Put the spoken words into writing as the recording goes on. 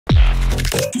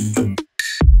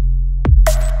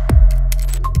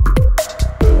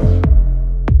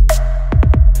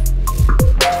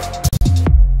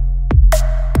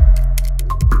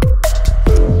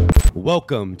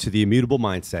Welcome to the Immutable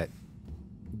Mindset.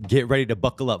 Get ready to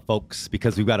buckle up, folks,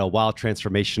 because we've got a wild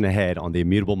transformation ahead on the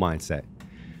Immutable Mindset.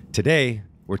 Today,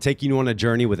 we're taking you on a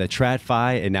journey with a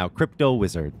TradFi and now crypto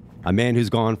wizard, a man who's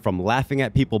gone from laughing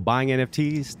at people buying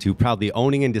NFTs to proudly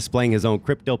owning and displaying his own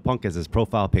CryptoPunk as his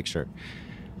profile picture.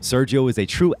 Sergio is a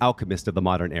true alchemist of the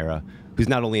modern era, who's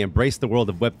not only embraced the world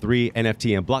of Web3,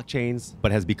 NFT, and blockchains,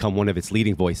 but has become one of its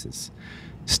leading voices.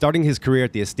 Starting his career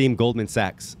at the esteemed Goldman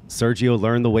Sachs, Sergio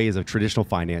learned the ways of traditional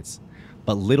finance,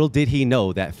 but little did he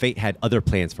know that fate had other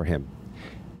plans for him.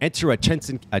 Enter a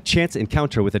chance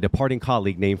encounter with a departing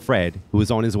colleague named Fred, who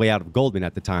was on his way out of Goldman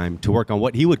at the time to work on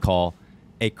what he would call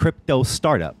a crypto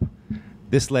startup.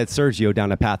 This led Sergio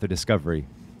down a path of discovery.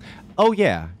 Oh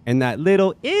yeah, and that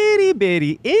little itty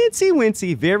bitty, incy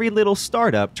wincy, very little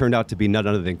startup turned out to be none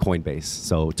other than Coinbase.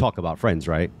 So talk about friends,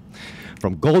 right?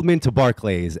 From Goldman to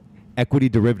Barclays, equity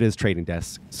derivatives trading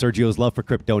desk, Sergio's love for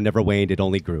crypto never waned, it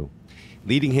only grew,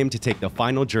 leading him to take the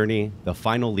final journey, the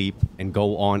final leap, and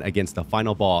go on against the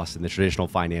final boss in the traditional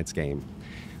finance game.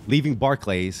 Leaving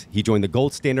Barclays, he joined the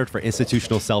gold standard for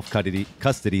institutional self-custody,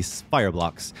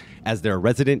 FireBlocks, as their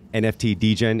resident NFT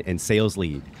Degen and sales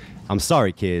lead. I'm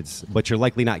sorry, kids, but you're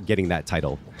likely not getting that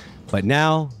title. But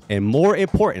now, and more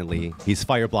importantly, he's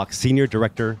FireBlocks Senior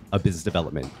Director of Business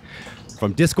Development.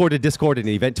 From Discord to Discord and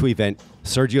event to event,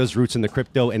 Sergio's roots in the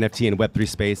crypto, NFT, and Web3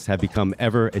 space have become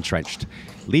ever entrenched,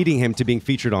 leading him to being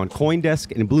featured on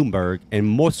CoinDesk and Bloomberg, and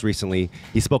most recently,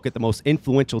 he spoke at the most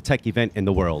influential tech event in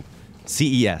the world,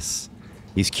 CES.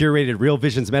 He's curated Real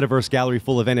Vision's metaverse gallery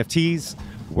full of NFTs,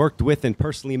 worked with and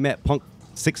personally met Punk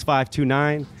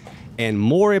 6529, and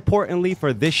more importantly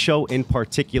for this show in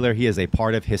particular, he is a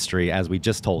part of history, as we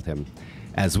just told him.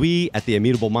 As we at the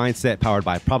Immutable Mindset, powered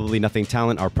by Probably Nothing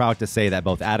Talent, are proud to say that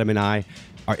both Adam and I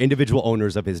are individual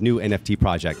owners of his new NFT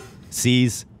project,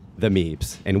 Seize the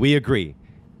Meebs. And we agree,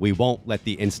 we won't let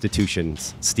the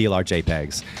institutions steal our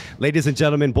JPEGs. Ladies and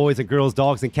gentlemen, boys and girls,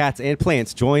 dogs and cats and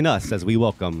plants, join us as we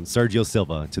welcome Sergio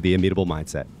Silva to the Immutable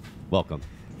Mindset. Welcome.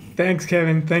 Thanks,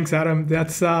 Kevin. Thanks, Adam.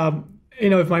 That's,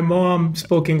 if my mom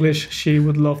spoke English, she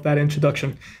would love that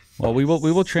introduction. Well, we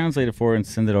will translate it for her and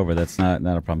send it over. That's not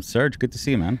a problem. Serge, good to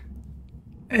see you, man.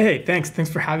 Hey, thanks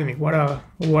for having me. What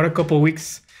a couple of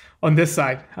weeks on this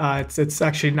side. It's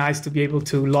actually nice to be able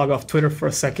to log off Twitter for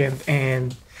a second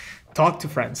and talk to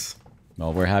friends.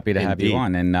 Well, we're happy to have you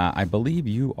on, and I believe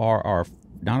you are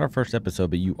not our first episode,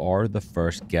 but you are the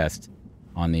first guest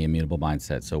on the Immutable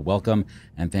Mindset. So welcome,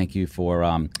 and thank you for,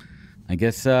 I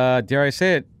guess, dare I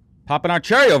say it, popping our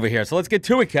cherry over here. So let's get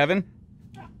to it, Kevin.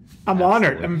 I'm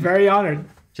honored. I'm very honored.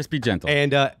 Just be gentle.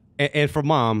 And for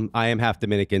Mom, I am half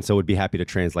Dominican, so would be happy to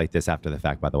translate this after the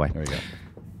fact. By the way, there we go.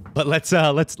 But let's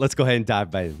go ahead and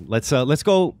dive in. Let's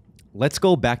go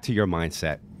back to your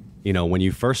mindset. You know, when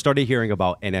you first started hearing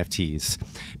about NFTs,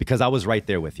 because I was right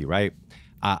there with you, right?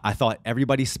 I thought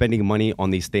everybody spending money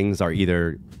on these things are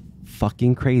either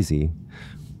fucking crazy,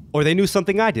 or they knew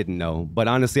something I didn't know. But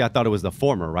honestly, I thought it was the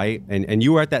former, right? And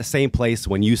you were at that same place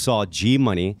when you saw G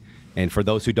Money. And for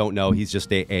those who don't know, he's just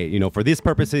for these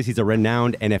purposes, he's a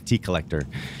renowned NFT collector.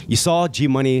 You saw G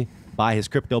Money buy his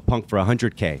CryptoPunk for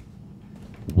 $100K.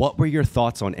 What were your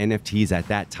thoughts on NFTs at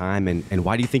that time? And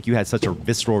why do you think you had such a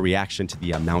visceral reaction to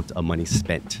the amount of money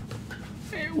spent?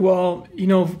 Well,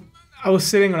 I was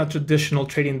sitting on a traditional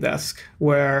trading desk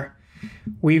where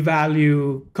we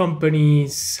value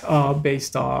companies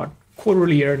based on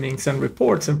quarterly earnings and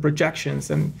reports and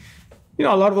projections. And, a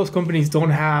lot of those companies don't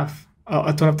have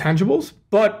a ton of tangibles,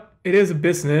 but it is a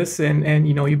business, and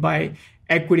you buy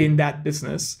equity in that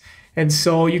business, and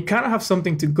so you kind of have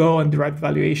something to go and derive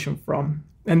valuation from.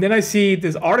 And then I see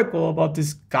this article about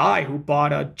this guy who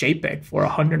bought a JPEG for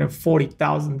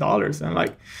 $140,000, and I'm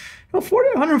like,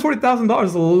 $140,000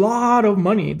 is a lot of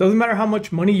money. It doesn't matter how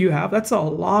much money you have, that's a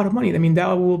lot of money. I mean,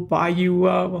 that will buy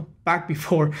you back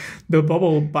before the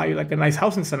bubble, will buy you like a nice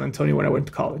house in San Antonio when I went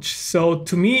to college. So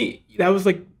to me, that was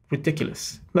like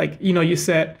ridiculous. Like, you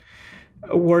said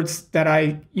words that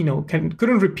I,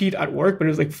 couldn't repeat at work, but it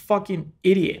was like fucking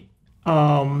idiot.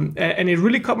 And it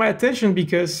really caught my attention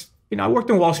because, I worked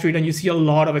on Wall Street and you see a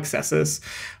lot of excesses.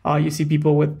 You see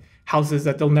people with houses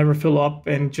that they'll never fill up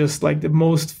and just like the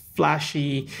most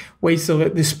flashy ways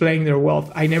of displaying their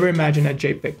wealth. I never imagined that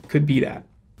JPEG could be that.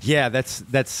 Yeah, that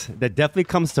definitely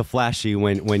comes to flashy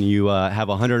when you have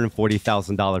a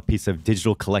 $140,000 piece of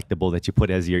digital collectible that you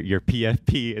put as your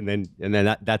PFP, and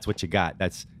then that's what you got.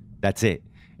 That's it.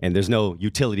 and there's no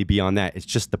utility beyond that. It's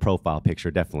just the profile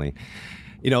picture, definitely.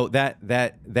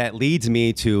 That leads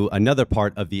me to another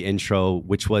part of the intro,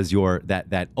 which was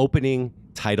that opening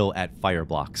title at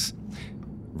FireBlocks,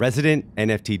 Resident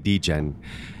NFT Degen.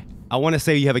 I want to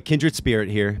say you have a kindred spirit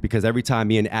here, because every time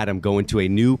me and Adam go into a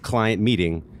new client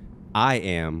meeting,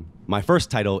 my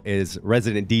first title is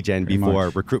Resident Degen before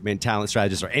recruitment, talent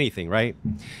strategist, or anything, right?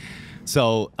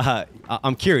 So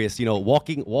I'm curious,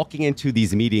 walking into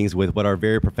these meetings with what are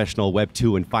very professional Web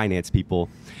 2 and finance people,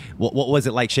 what was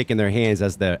it like shaking their hands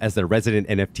as the resident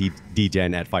NFT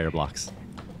Degen at FireBlocks?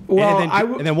 Well,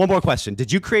 and then one more question: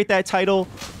 did you create that title,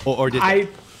 or did I?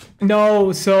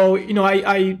 No. So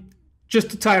I just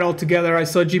to tie it all together, I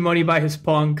saw G Money buy his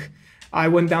punk. I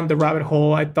went down the rabbit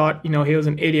hole. I thought, he was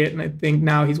an idiot. And I think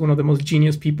now he's one of the most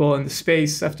genius people in the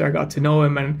space after I got to know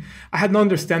him. And I had no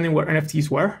understanding what NFTs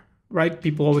were, right?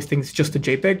 People always think it's just a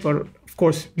JPEG, but of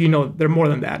course, they're more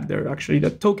than that. They're actually the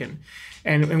token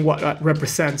and what that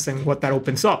represents and what that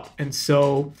opens up. And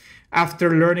so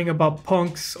after learning about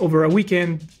punks over a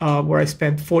weekend, where I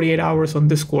spent 48 hours on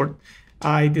Discord,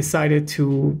 I decided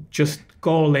to just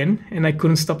go all in, and I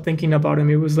couldn't stop thinking about him.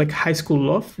 It was like high school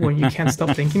love when you can't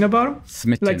stop thinking about him.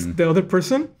 Smitten. Like the other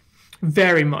person,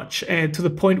 very much. And to the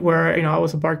point where, I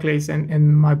was at Barclays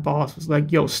and my boss was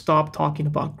like, yo, stop talking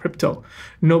about crypto.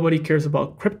 Nobody cares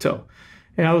about crypto.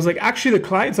 And I was like, actually, the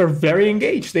clients are very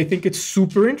engaged. They think it's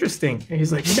super interesting. And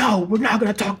he's like, no, we're not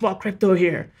going to talk about crypto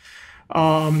here.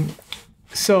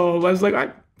 So I was like, all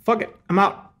right, fuck it, I'm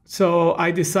out. So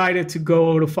I decided to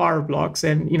go to FireBlocks,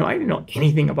 and I didn't know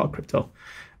anything about crypto.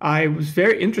 I was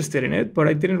very interested in it, but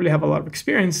I didn't really have a lot of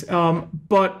experience.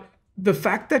 But the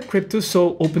fact that crypto is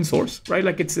so open source, right?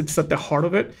 Like it's at the heart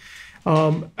of it.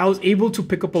 I was able to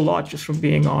pick up a lot just from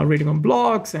being reading on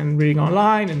blogs and reading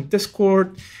online and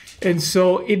Discord. And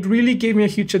so it really gave me a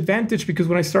huge advantage, because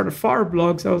when I started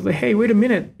FireBlocks, I was like, hey, wait a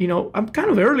minute, I'm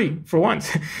kind of early for once.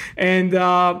 And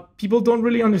people don't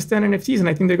really understand NFTs, and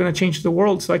I think they're going to change the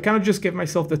world. So I kind of just gave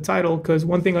myself the title, because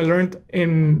one thing I learned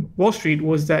in Wall Street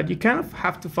was that you kind of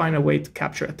have to find a way to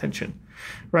capture attention,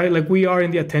 right? Like we are in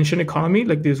the attention economy.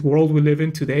 Like this world we live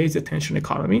in today is attention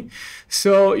economy.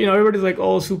 So, everybody's like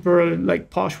all super like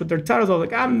posh with their titles. I was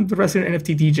like, I'm the resident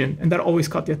NFT Degen. And that always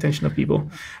caught the attention of people.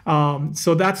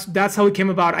 So that's how it came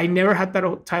about. I never had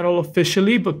that title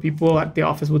officially, but people at the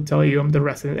office would tell you I'm the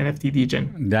resident NFT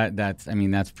Degen.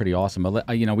 That's pretty awesome. But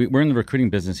we're in the recruiting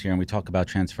business here, and we talk about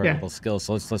transferable skills.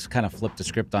 So let's kind of flip the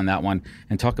script on that one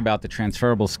and talk about the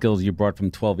transferable skills you brought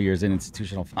from 12 years in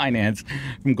institutional finance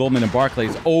from Goldman and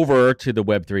Barclays over to the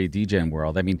Web3 Degen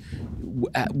world. Let me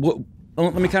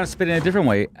kind of spit it in a different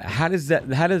way. How does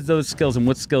those skills and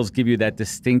what skills give you that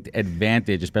distinct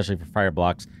advantage, especially for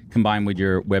FireBlocks, combined with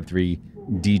your Web3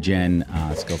 Degen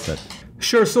skill set?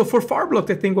 Sure. So for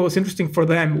FireBlocks, I think what was interesting for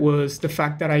them was the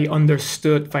fact that I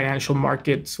understood financial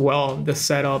markets well, the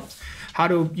setup, how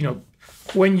to,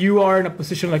 when you are in a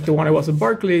position like the one I was at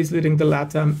Barclays, leading the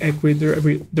LATAM equity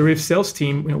derivative sales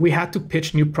team, we had to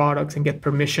pitch new products and get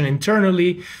permission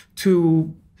internally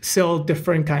to sell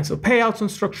different kinds of payouts on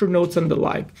structured notes and the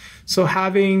like. So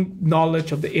having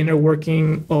knowledge of the inner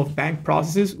working of bank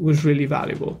processes was really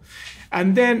valuable.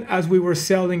 And then as we were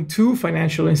selling to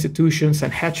financial institutions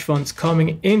and hedge funds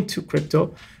coming into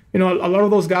crypto, a lot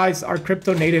of those guys are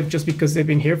crypto native just because they've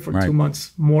been here for 2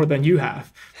 months more than you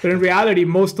have. But in reality,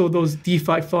 most of those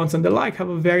DeFi funds and the like have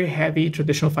a very heavy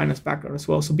traditional finance background as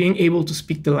well. So being able to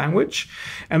speak the language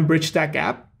and bridge that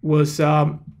gap was,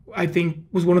 I think,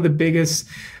 was one of the biggest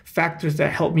factors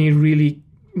that helped me really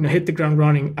hit the ground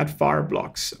running at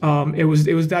FireBlocks. It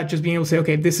was that just being able to say,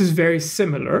 okay, this is very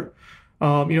similar.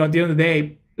 At the end of the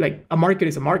day, like a market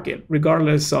is a market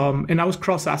regardless. And I was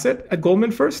cross asset at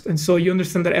Goldman first. And so you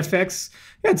understand that FX,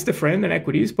 it's different than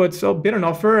equities, but so bid and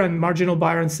offer and marginal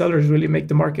buyer and sellers really make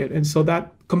the market. And so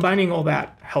that combining all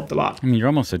that helped a lot. You're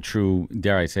almost a true,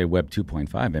 dare I say, Web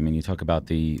 2.5. You talk about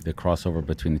the crossover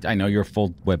between I know you're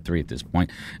full Web 3 at this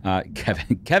point.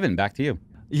 Kevin, back to you.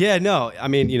 Yeah, no,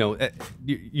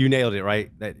 you nailed it,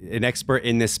 right? An expert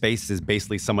in this space is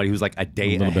basically somebody who's like a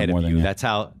day ahead of you. That's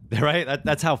how, right?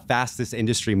 That's how fast this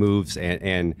industry moves.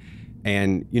 And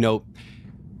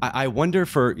I wonder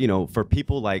for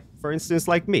people like, for instance,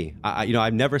 like me,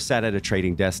 I've never sat at a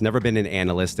trading desk, never been an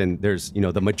analyst. And there's,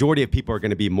 the majority of people are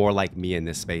going to be more like me in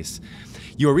this space.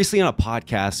 You were recently on a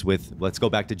podcast with, let's go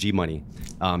back to G Money.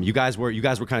 You guys were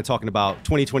kind of talking about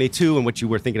 2022 and what you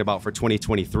were thinking about for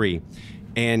 2023.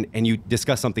 And you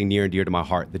discussed something near and dear to my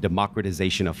heart, the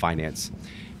democratization of finance.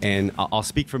 And I'll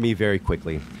speak for me very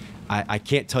quickly. I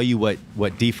can't tell you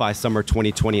what DeFi Summer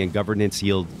 2020 and governance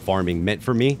yield farming meant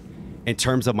for me. in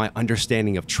terms of my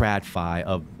understanding of TradFi,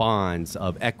 of bonds,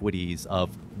 of equities, of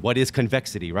what is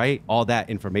convexity, right? All that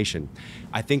information.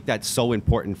 I think that's so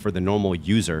important for the normal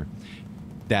user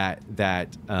that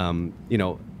you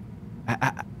know,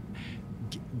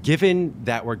 given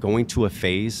that we're going to a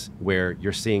phase where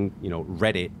you're seeing, you know,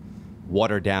 Reddit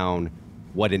water down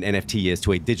what an NFT is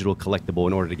to a digital collectible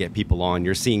in order to get people on.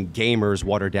 You're seeing gamers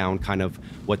water down kind of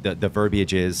what the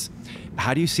verbiage is.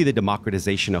 How do you see the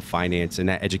democratization of finance and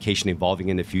that education evolving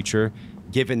in the future,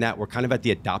 given that we're kind of at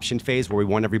the adoption phase where we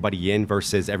want everybody in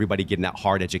versus everybody getting that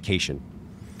hard education?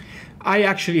 I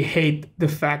actually hate the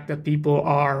fact that people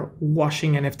are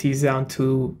washing NFTs down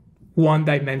to one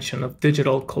dimension of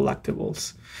digital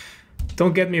collectibles.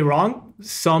 Don't get me wrong,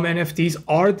 some NFTs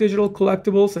are digital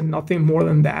collectibles and nothing more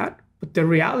than that. But the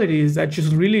reality is that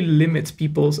just really limits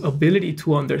people's ability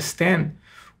to understand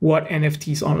what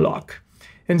NFTs unlock.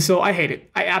 And so I hate it.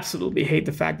 I absolutely hate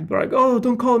the fact that people are like, oh,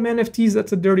 don't call them NFTs.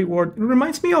 That's a dirty word. It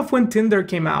reminds me of when Tinder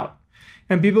came out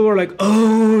and people were like,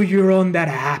 oh, you're on that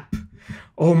app.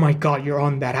 Oh my God, you're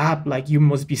on that app. Like, you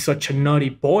must be such a naughty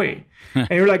boy.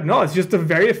 And you're like, no, it's just a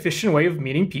very efficient way of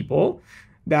meeting people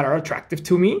that are attractive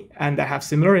to me and that have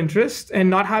similar interests, and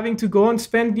not having to go and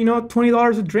spend, you know,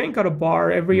 $20 a drink at a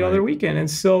bar every other weekend. And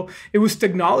so it was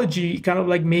technology kind of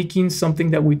like making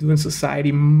something that we do in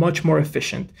society much more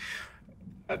efficient.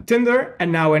 Tinder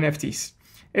and now NFTs.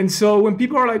 And so when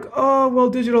people are like, oh, well,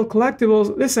 digital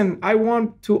collectibles, listen, I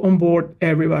want to onboard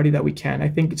everybody that we can. I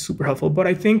think it's super helpful. But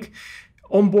I think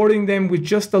onboarding them with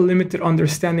just a limited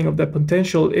understanding of the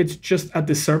potential, it's just a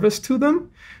disservice to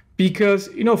them. Because,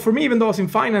 you know, for me, even though I was in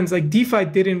finance, like DeFi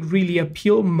didn't really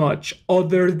appeal much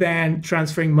other than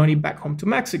transferring money back home to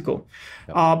Mexico.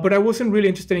 But I wasn't really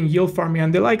interested in yield farming,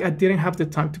 and I didn't have the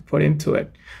time to put into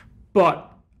it.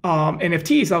 But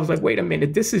NFTs, I was like, wait a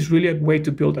minute, this is really a way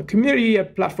to build a community, a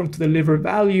platform to deliver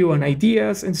value and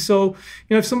ideas. And so,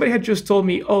 you know, if somebody had just told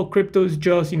me, oh, crypto is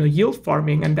just, you know, yield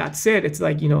farming and that's it, it's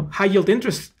like, you know, high yield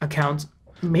interest accounts,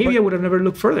 maybe I would have never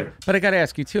looked further. But I got to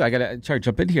ask you too. I got to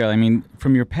jump in here. I mean,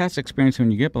 from your past experience when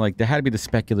you get, like, there had to be the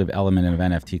speculative element of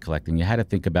NFT collecting. You had to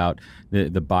think about the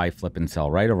buy, flip, and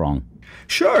sell, right or wrong?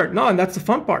 Sure. No, and that's the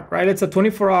fun part, right? It's a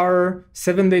 24-hour,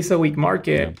 7 days a week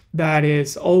market that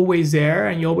is always there,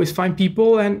 and you always find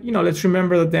people. And, you know, let's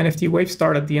remember that the NFT wave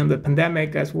started at the end of the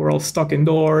pandemic as we're all stuck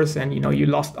indoors, and, you know, you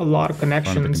lost a lot of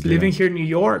connections. Living here in New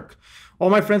York, all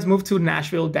my friends moved to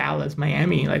Nashville, Dallas,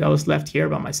 Miami. Like, I was left here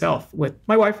by myself with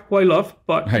my wife, who I love,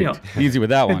 but, you know. Easy with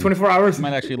that one. 24 hours. She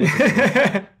might actually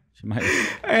listen. She might.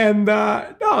 And,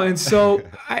 and so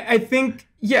I think,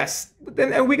 yes,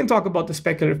 and we can talk about the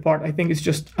speculative part. I think it's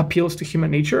just appeals to human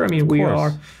nature. I mean, we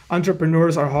are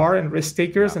entrepreneurs are hard and risk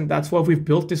takers, and that's why we've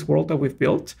built this world that we've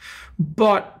built.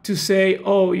 But to say,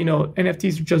 oh, you know,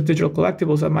 NFTs are just digital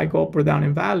collectibles that might go up or down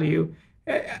in value,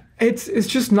 it's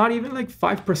just not even like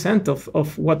 5%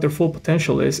 of what their full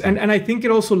potential is. And I think it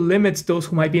also limits those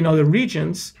who might be in other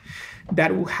regions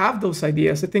that will have those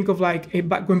ideas. I think of like,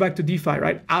 going back to DeFi,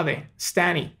 right? Ave,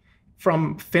 Stani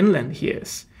from Finland, he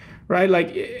is. Right,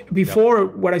 like before,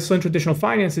 what I saw in traditional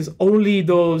finance is only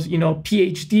those, you know,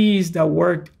 PhDs that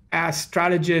worked as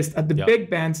strategists at the big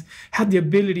banks had the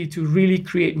ability to really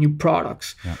create new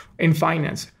products in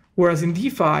finance. Whereas in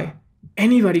DeFi,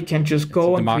 anybody can just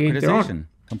go and create their own.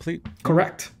 Complete.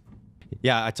 Correct.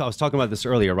 Yeah, I was talking about this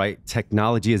earlier, right?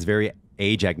 Technology is very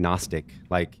age agnostic.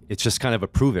 Like, it's just kind of a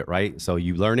prove it, right? So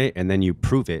you learn it and then you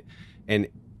prove it. And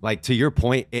like, to your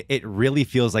point, it really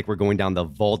feels like we're going down the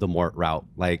Voldemort route.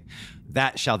 Like,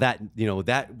 that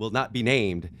will not be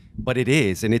named, but it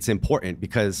is, and it's important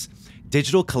because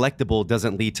digital collectible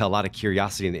doesn't lead to a lot of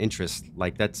curiosity and interest.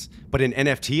 Like, but an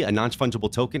NFT, a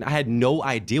non-fungible token, I had no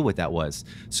idea what that was.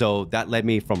 So that led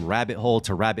me from rabbit hole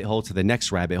to the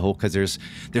next rabbit hole, because there's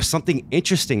something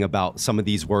interesting about some of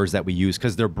these words that we use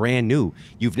because they're brand new.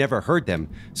 You've never heard them.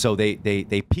 So they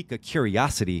pique a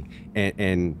curiosity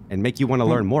and make you want to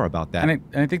learn more about that. And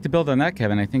I think to build on that,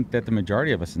 Kevin, I think that the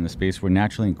majority of us in the space, we're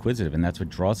naturally inquisitive, and that's what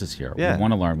draws us here. Yeah. We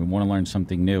want to learn. We want to learn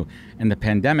something new. And the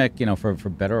pandemic, you know, for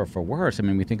better or for worse, I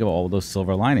mean, we think of all those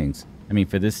silver linings. I mean,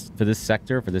 for this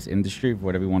sector, for this industry, for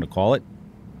whatever you want to call it,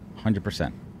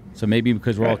 100%. So maybe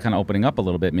because we're all kind of opening up a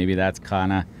little bit, maybe that's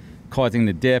kind of causing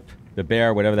the dip, the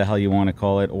bear, whatever the hell you want to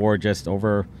call it, or just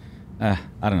over, I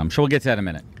don't know. I'm sure we'll get to that in a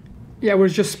minute. Yeah, we're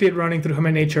just speed running through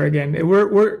human nature again.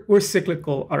 We're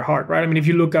cyclical at heart, right? I mean, if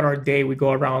you look at our day, we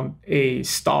go around a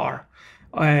star.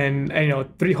 And you know,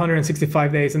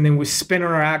 365 days, and then we spin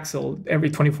on our axle every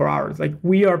 24 hours. Like,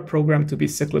 we are programmed to be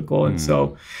cyclical. And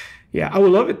so, yeah, I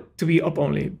would love it to be up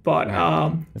only, but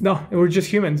no, we're just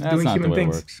humans doing human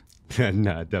things.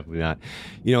 No, definitely not.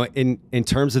 You know, in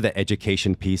terms of the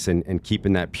education piece and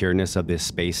keeping that pureness of this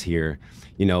space here,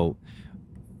 you know,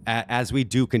 as we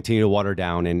do continue to water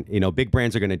down, and you know, big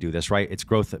brands are going to do this, right? It's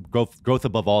growth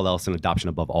above all else, and adoption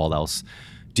above all else.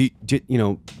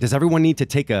 Does everyone need to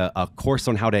take a course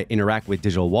on how to interact with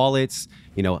digital wallets?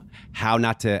 You know, how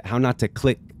not to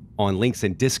click on links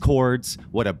in Discords,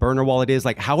 what a burner wallet is.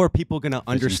 Like, how are people going to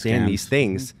understand these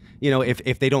things? You know,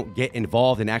 if they don't get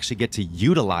involved and actually get to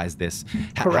utilize this,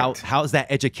 how's that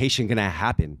education going to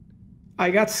happen? I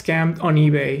got scammed on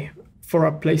eBay for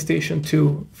a PlayStation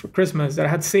 2 for Christmas that I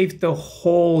had saved the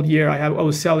whole year. I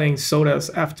was selling sodas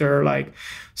after like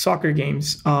soccer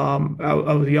games. I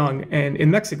was young and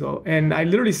in Mexico, and I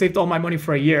literally saved all my money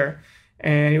for a year.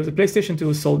 And it was a PlayStation 2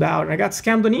 was sold out, and I got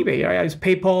scammed on eBay. I used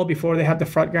PayPal before they had the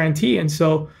fraud guarantee, and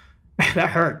so that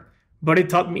hurt. But it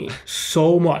taught me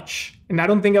so much. And I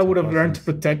don't think I would have learned to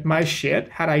protect my shit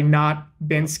had I not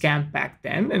been scammed back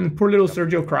then. And poor little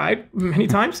Sergio cried many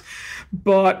times.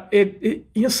 But it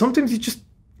sometimes you just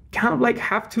kind of like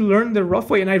have to learn the rough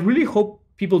way. And I really hope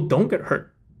people don't get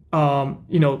hurt. The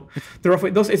rough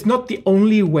way. It's not the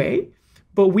only way,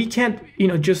 but we can't,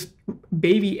 just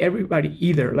baby everybody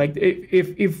either. Like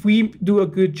if we do a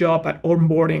good job at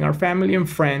onboarding our family and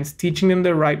friends, teaching them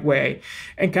the right way,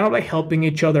 and kind of like helping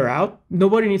each other out,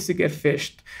 nobody needs to get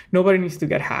phished. Nobody needs to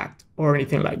get hacked or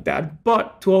anything like that.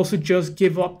 But to also just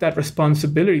give up that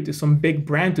responsibility to some big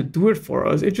brand to do it for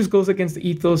us, it just goes against the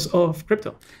ethos of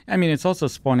crypto. I mean, it's also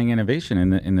spawning innovation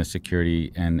in the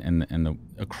security and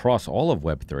across all of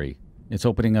Web3. It's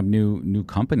opening up new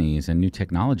companies and new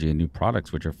technology and new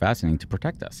products, which are fascinating to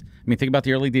protect us. I mean, think about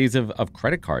the early days of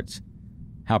credit cards,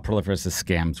 how proliferous the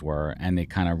scams were, and they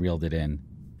kind of reeled it in.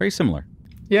 Very similar.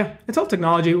 Yeah, it's all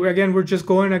technology. We're just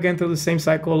going again through the same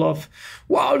cycle of,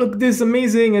 wow, look, this is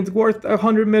amazing. It's worth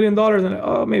 $100 million.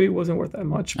 And maybe it wasn't worth that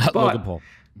much. But,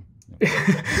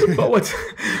 but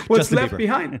what's left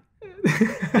behind?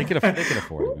 They could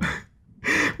afford it.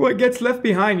 What gets left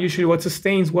behind, usually what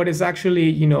sustains what is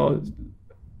actually,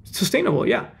 sustainable,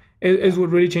 is what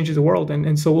really changes the world.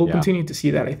 And so we'll continue to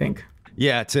see that, I think.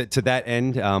 Yeah, to that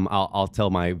end, I'll tell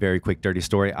my very quick dirty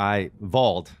story.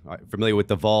 Familiar with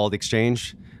the Vault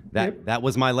exchange? That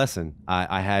was my lesson.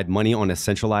 I had money on a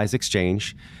centralized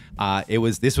exchange.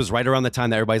 This was right around the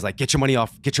time that everybody's like, get your money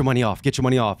off.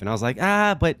 And I was like,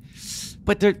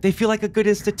 but they feel like a good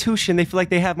institution. They feel like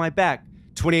they have my back.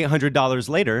 $2,800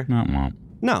 later,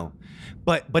 no.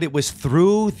 But it was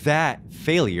through that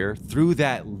failure, through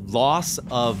that loss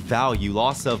of value,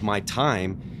 loss of my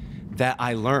time, that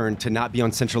I learned to not be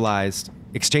on centralized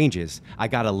exchanges. I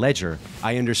got a ledger.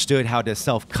 I understood how to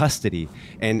self-custody,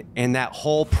 and that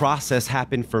whole process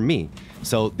happened for me.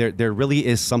 So there really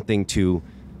is something to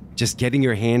just getting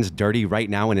your hands dirty right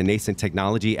now in a nascent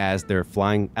technology as they're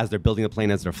building the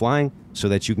plane as they're flying, so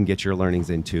that you can get your learnings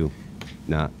into.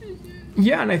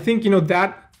 Yeah, and I think,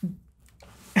 that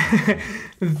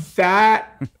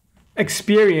that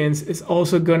experience is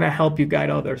also going to help you guide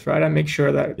others, right? And make sure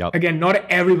that, again, not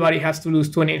everybody has to lose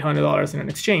 $2,800 in an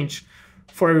exchange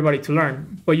for everybody to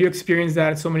learn. But you experience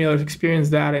that, so many others experience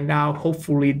that, and now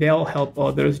hopefully they'll help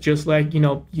others. Just like,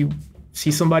 you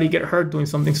see somebody get hurt doing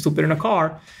something stupid in a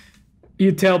car,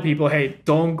 you tell people, hey,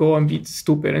 don't go and be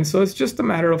stupid. And so it's just a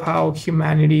matter of how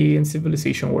humanity and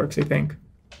civilization works, I think.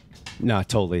 No,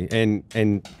 totally.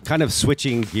 And kind of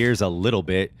switching gears a little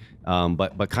bit,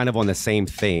 but kind of on the same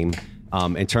theme,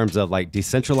 in terms of like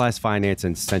decentralized finance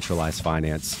and centralized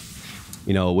finance.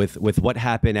 With what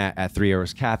happened at 3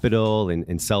 Arrows Capital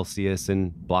and Celsius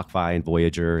and BlockFi and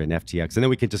Voyager and FTX, and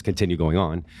then we can just continue going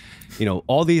on.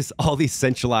 All these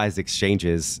centralized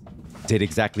exchanges did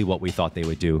exactly what we thought they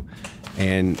would do.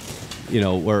 And,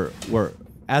 we're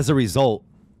as a result,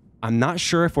 I'm not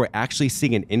sure if we're actually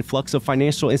seeing an influx of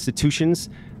financial institutions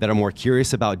that are more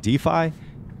curious about DeFi,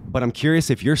 but I'm curious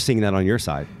if you're seeing that on your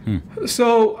side.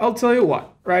 So I'll tell you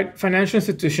what, right? Financial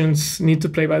institutions need to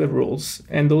play by the rules,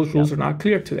 and those rules are not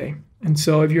clear today. And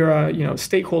so if you're a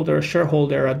stakeholder, a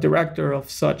shareholder, a director of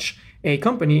such a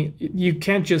company, you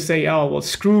can't just say, oh, well,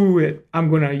 screw it,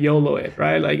 I'm going to YOLO it,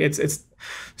 right? Like it's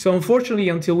so unfortunately,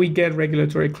 until we get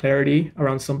regulatory clarity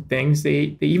around some things,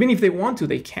 they even if they want to,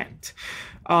 they can't.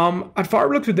 At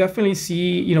FireBlocks, we definitely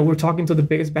see, we're talking to the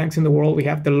biggest banks in the world. We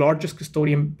have the largest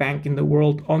custodian bank in the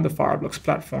world on the FireBlocks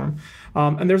platform.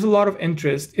 And there's a lot of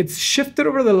interest. It's shifted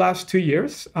over the last 2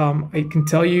 years. I can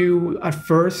tell you at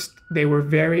first, they were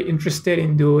very interested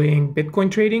in doing Bitcoin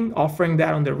trading, offering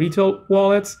that on their retail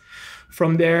wallets.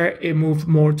 From there, it moved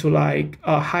more to like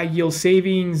high yield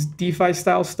savings, DeFi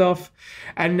style stuff.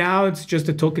 And now it's just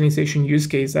a tokenization use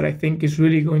case that I think is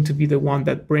really going to be the one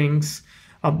that brings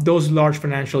those large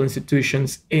financial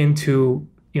institutions into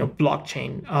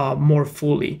blockchain more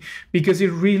fully, because it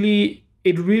really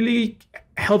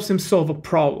helps them solve a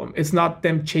problem. It's not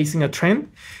them chasing a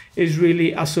trend. It's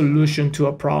really a solution to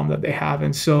a problem that they have.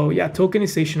 And so, yeah,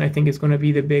 tokenization, I think, is going to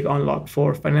be the big unlock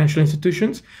for financial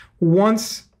institutions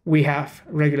once we have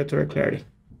regulatory clarity.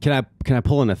 Can I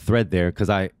pull in a thread there? Because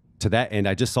to that end,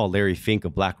 I just saw Larry Fink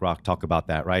of BlackRock talk about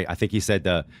that, right? I think he said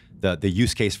the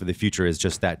use case for the future is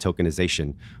just that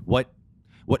tokenization. What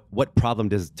problem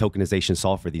does tokenization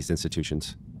solve for these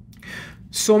institutions?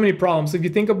 So many problems. If you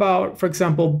think about, for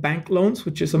example, bank loans,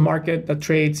 which is a market that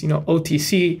trades,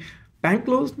 OTC, bank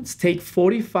loans take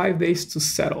 45 days to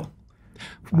settle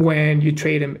when you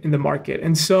trade them in the market.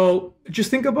 And so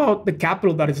just think about the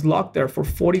capital that is locked there for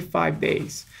 45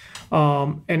 days.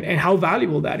 And how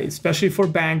valuable that is, especially for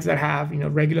banks that have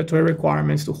regulatory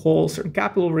requirements to hold certain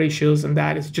capital ratios, and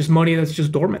that is just money that's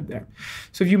just dormant there.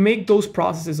 So if you make those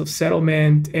processes of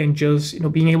settlement and just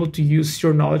being able to use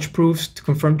your knowledge proofs to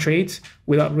confirm trades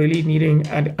without really needing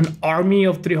an army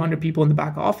of 300 people in the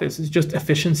back office, it's just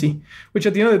efficiency, which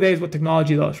at the end of the day is what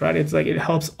technology does, right? It's like it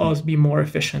helps us be more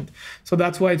efficient. So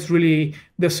that's why it's really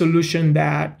the solution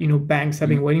that banks have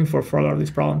been waiting for a lot of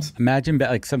these problems. Imagine,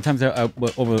 like, sometimes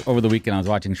over the weekend I was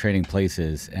watching Trading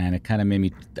Places, and it kind of made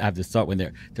me have this thought when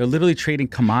they're literally trading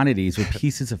commodities with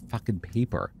pieces of fucking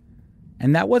paper,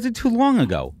 and that wasn't too long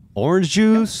ago. Orange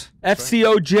juice,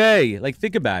 FCOJ. Like,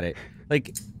 think about it.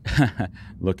 Like,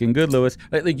 looking good, Lewis.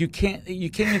 Like you can't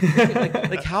even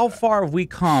like how far have we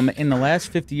come in the last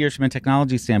 50 years from a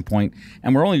technology standpoint,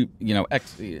 and we're only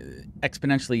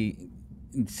exponentially,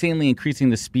 insanely increasing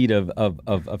the speed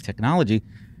of technology.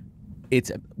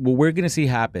 It's what we're going to see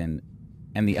happen,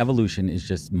 and the evolution is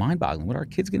just mind-boggling. What are our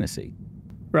kids going to see?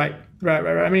 Right.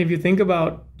 I mean, if you think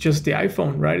about just the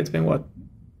iPhone, right? It's been what?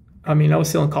 I mean, I was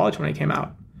still in college when it came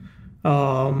out.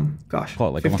 Gosh,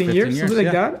 like 15 years, something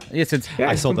like that. Yes,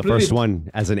 I sold the first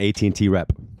one as an AT&T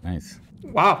rep. Nice.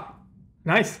 Wow,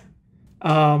 nice.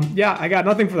 Yeah, I got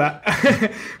nothing for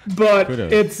that. But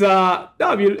kudos. It's no.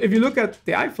 If you look at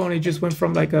the iPhone, it just went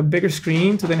from like a bigger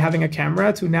screen to then having a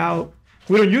camera to now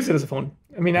we don't use it as a phone.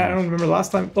 I mean, I don't remember the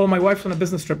last time. Oh, my wife's on a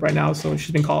business trip right now, so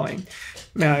she's been calling,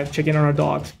 checking on our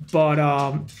dogs. But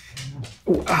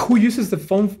who uses the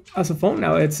phone as a phone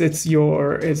now? It's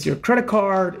your credit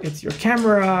card, it's your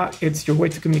camera, it's your way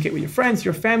to communicate with your friends,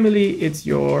 your family, it's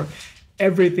your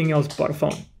everything else but a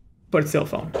phone, but it's still a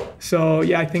phone. So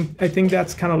yeah, I think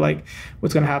that's kind of like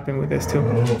what's going to happen with this too.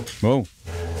 Whoa.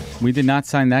 We did not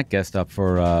sign that guest up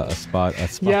for a spot.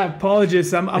 Yeah,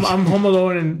 apologies. I'm home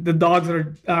alone, and the dogs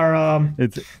are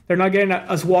they're not getting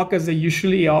as walk as they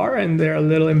usually are, and they're a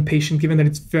little impatient given that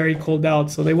it's very cold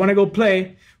out. So they want to go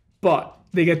play, but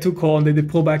they get too cold and they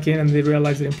pull back in and they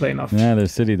realize they didn't play enough. Yeah, they're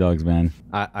city dogs, man.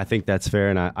 I think that's fair.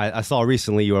 And I saw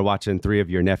recently you were watching 3 of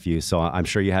your nephews, so I'm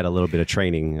sure you had a little bit of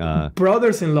training.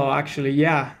 Brothers-in-law, actually,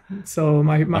 yeah. So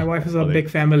my wife is a big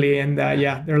family, and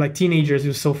yeah, they're like teenagers. It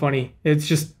was so funny. It's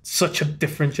just such a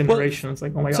different generation. It's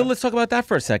like, oh my God. So let's talk about that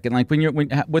for a second. Like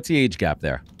what's the age gap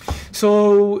there?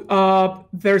 So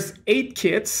there's 8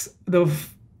 kids. The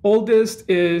oldest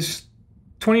is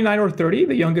 29 or 30.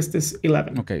 The youngest is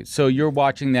 11. Okay, so you're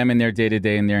watching them in their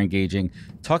day-to-day and they're engaging.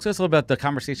 Talk to us a little about the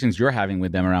conversations you're having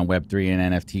with them around Web3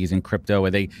 and NFTs and crypto. Are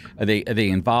they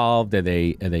involved? Are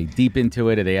they deep into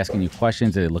it? Are they asking you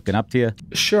questions? Are they looking up to you?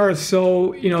 Sure.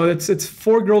 So it's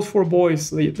 4 girls, 4 boys.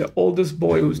 The oldest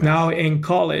boy, who's now in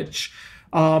college,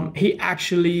 he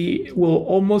actually will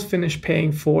almost finish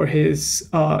paying for his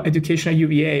education at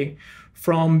UVA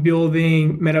from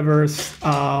building metaverse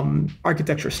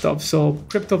architecture stuff. So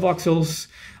crypto voxels,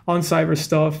 on cyber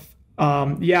stuff.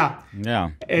 Yeah.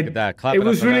 Look at that. Clap it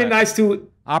was really nice to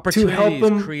help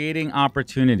them. Creating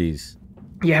opportunities.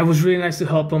 Yeah, it was really nice to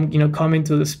help them, come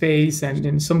into the space,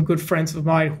 and some good friends of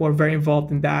mine who are very involved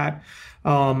in that.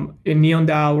 In Neon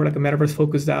DAO, or like a metaverse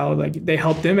focused DAO, like they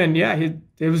helped him, and yeah,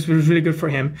 it was really good for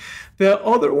him. The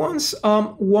other ones,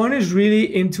 one is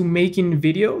really into making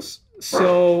videos.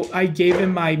 So I gave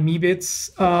him my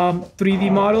Meebits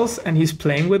 3D models, and he's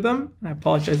playing with them. I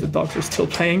apologize, the dogs are still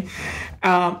playing.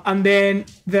 And then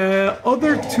the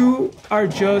other 2 are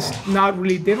just not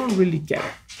really, they don't really get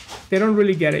it. They don't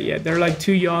really get it yet. They're like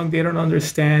too young, they don't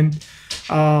understand.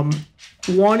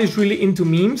 One is really into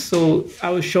memes. So I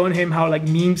was showing him how like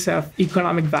memes have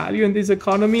economic value in this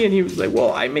economy. And he was like,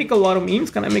 well, I make a lot of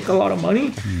memes. Can I make a lot of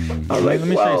money? I was like, let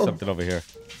me show you something over here.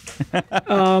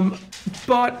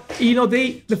 But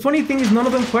the funny thing is none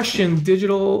of them question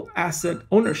digital asset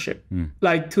ownership.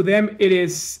 Like to them, it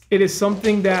is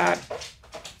something that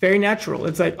very natural.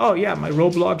 It's like, oh yeah, my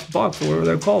Roblox box, or whatever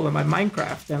they're called, and my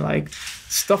Minecraft, and like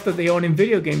stuff that they own in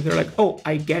video games. They're like, oh,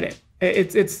 I get it.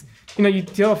 It's you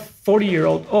tell a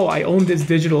 40-year-old, oh, I own this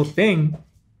digital thing.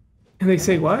 And they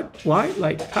say, what? Why?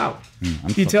 Like, how?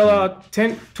 You tell a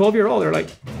 10, 12-year-old, they're like,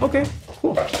 okay,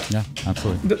 cool. Yeah,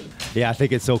 absolutely. I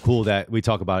think it's so cool that we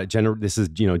talk about it. This is,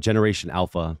 Generation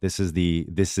Alpha. This is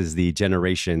the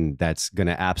generation that's going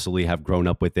to absolutely have grown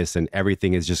up with this, and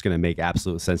everything is just going to make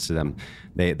absolute sense to them.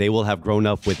 They will have grown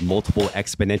up with multiple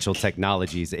exponential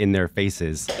technologies in their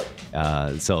faces.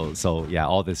 So yeah,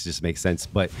 all this just makes sense.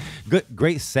 But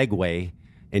great segue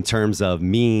in terms of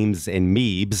memes and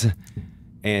meebs.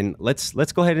 And let's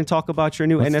go ahead and talk about your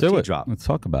new NFT drop. Let's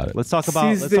talk about it. Let's talk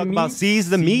about Seize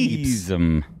the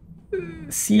Meebs.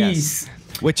 Seize. Yes.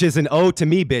 Which is an ode to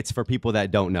Meebits for people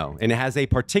that don't know. And it has a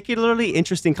particularly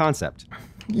interesting concept.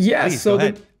 Yes.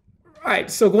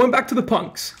 Please, so going back to the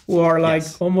punks, who are like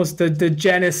almost the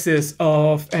genesis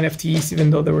of NFTs,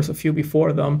 even though there was a few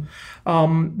before them.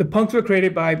 The punks were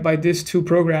created by these two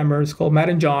programmers called Matt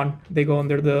and John. They go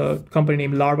under the company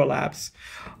named Larva Labs.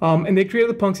 And they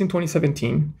created the punks in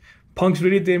 2017. Punks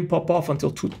really didn't pop off until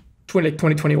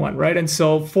 2021, right? And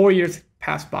so 4 years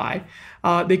passed by.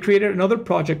 They created another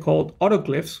project called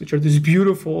Autoglyphs, which are these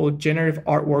beautiful generative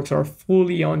artworks that are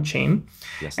fully on chain.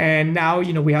 Yes. And now,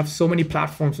 we have so many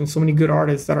platforms and so many good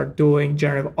artists that are doing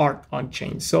generative art on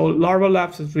chain. So Larva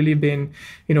Labs has really been,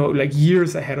 like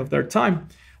years ahead of their time.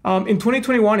 In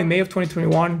 2021, in May of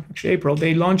 2021, actually April,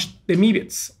 they launched the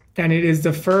Meebits. And it is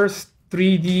the first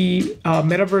 3D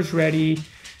metaverse ready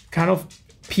kind of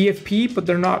PFP, but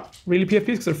they're not really PFPs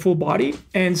because they're full body.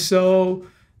 And so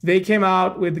they came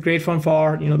out with great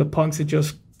fanfare. The punks had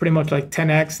just pretty much like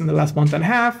 10x in the last month and a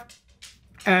half.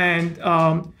 And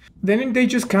then they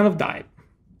just kind of died.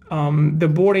 The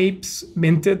Bored Apes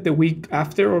minted the week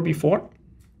after or before.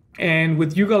 And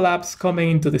with Yuga Labs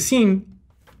coming into the scene,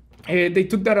 they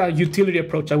took that utility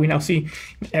approach that we now see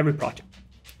in every project.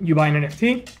 You buy an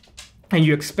NFT, and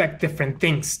you expect different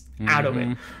things out of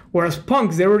it. Whereas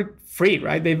punks, they were free,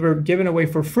 right? They were given away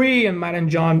for free, and Matt and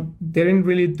John didn't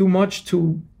really do much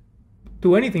to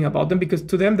do anything about them because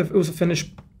to them, it was a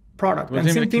finished product. It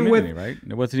wasn't even a community, right?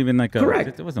 It wasn't even like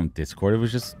correct. It wasn't Discord. It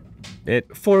was just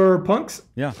it. For punks?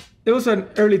 Yeah. It was an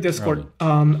early Discord.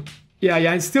 Yeah,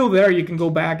 it's still there. You can go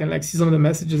back and like see some of the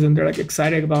messages, and they're like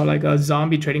excited about like a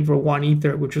zombie trading for 1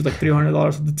 Ether, which was like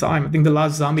 $300 at the time. I think the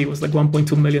last zombie was like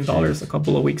 $1.2 million a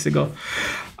couple of weeks ago.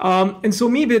 And so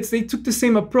Meebits, they took the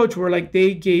same approach where like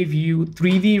they gave you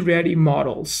 3D ready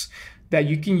models that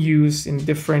you can use in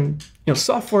different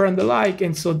software and the like.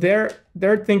 And so their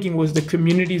thinking was the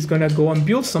community is gonna go and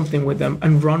build something with them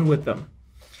and run with them.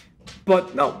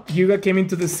 But no, Yuga came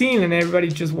into the scene and everybody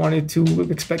just wanted to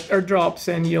expect airdrops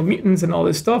and mutants and all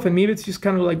this stuff. And Meebits just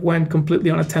kind of like went completely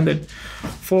unattended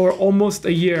for almost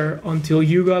a year until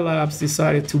Yuga Labs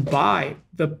decided to buy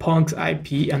the punks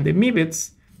IP and the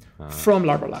Meebits from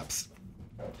Larva Labs.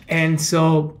 And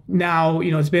so now,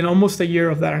 it's been almost a year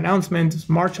of that announcement. It's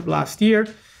March of last year.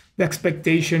 The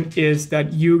expectation is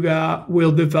that Yuga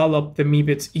will develop the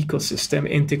Meebits ecosystem,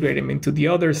 integrate them into the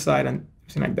other side and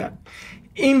something like that.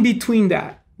 In between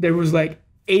that, there was like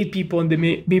 8 people in the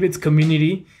Meebits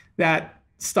community that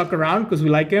stuck around because we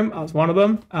like him. I was one of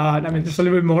them. There's a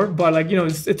little bit more, but like,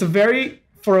 it's a very,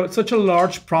 for such a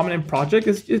large, prominent project,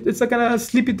 it's like kind of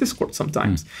sleepy Discord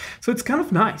sometimes. So it's kind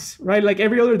of nice, right? Like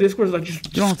every other Discord is like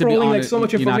just scrolling like so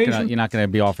much information. You're not going to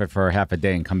be off it for half a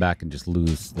day and come back and just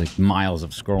lose like miles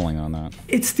of scrolling on that.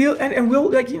 It's still, and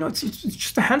we'll like, it's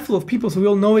just a handful of people. So we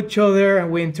all know each other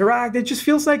and we interact. It just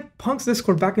feels like Punk's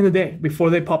Discord back in the day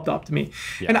before they popped up to me.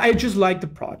 Yeah. And I just liked the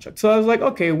project. So I was like,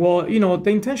 okay, well,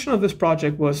 the intention of this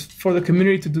project was for the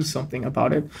community to do something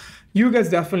about it. You guys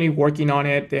definitely working on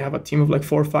it. They have a team of like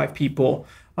 4 or 5 people.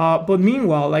 But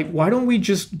meanwhile, like, why don't we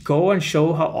just go and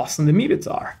show how awesome the Meebits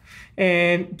are?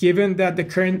 And given that the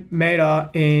current meta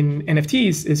in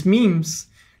NFTs is memes,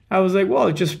 I was like, well,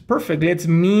 just perfect. Let's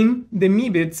meme the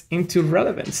Meebits into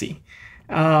relevancy.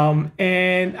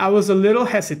 And I was a little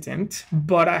hesitant,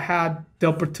 but I had the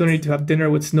opportunity to have dinner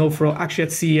with Snowfro actually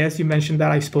at CES. You mentioned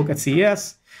that I spoke at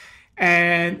CES.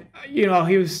 And, we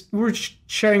were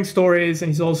sharing stories, and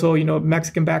he's also,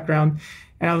 Mexican background.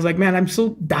 And I was like, man, I'm so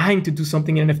dying to do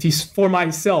something in NFTs for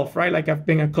myself, right? Like I've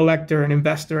been a collector, an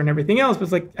investor, and everything else. But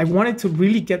it's like, I wanted to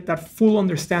really get that full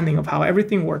understanding of how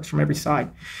everything works from every side.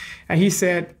 And he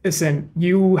said, listen,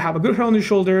 you have a good head on your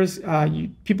shoulders.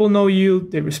 People know you,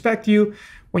 they respect you.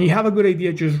 When you have a good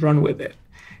idea, just run with it.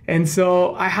 And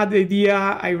so I had the idea,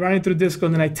 I ran it through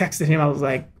Discord, and then I texted him. I was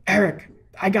like, Eric,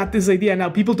 I got this idea. Now,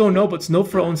 people don't know, but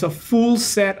Snowfro owns a full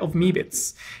set of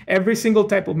Meebits. Every single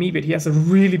type of Meebit. He has a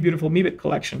really beautiful Meebit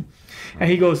collection. And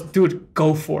he goes, dude,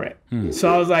 go for it.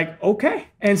 So I was like, okay.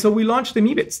 And so we launched the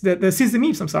Meebits, the Seize the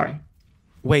Meebs, I'm sorry.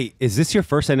 Wait, is this your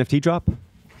first NFT drop?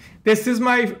 This is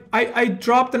I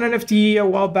dropped an NFT a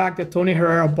while back that Tony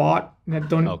Herrera bought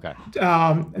and,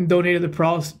 and donated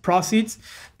the proceeds.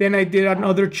 Then I did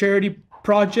another charity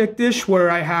project-ish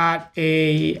where I had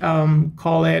a,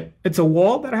 it's a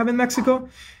wall that I have in Mexico.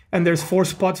 And there's 4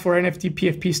 spots for NFT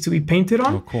PFPs to be painted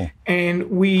on. Oh, cool. And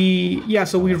we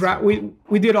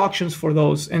did auctions for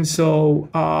those. And so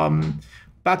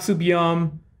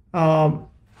Batsubium,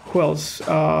 who else?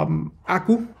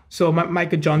 Aku, so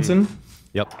Micah Johnson.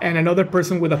 Yep. And another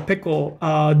person with a pickle,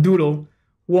 Doodle.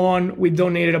 One, we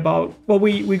donated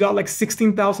we got like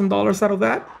 $16,000 out of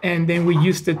that. And then we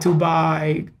used it to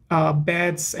buy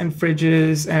beds and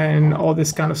fridges and all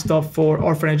this kind of stuff for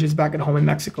orphanages back at home in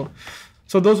Mexico.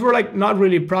 So those were like not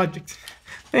really projects.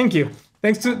 Thank you.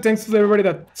 Thanks to everybody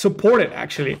that supported,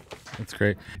 actually. That's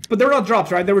great. But they were not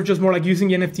drops, right? They were just more like using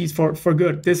NFTs for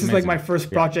good. This is like my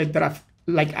first project that I've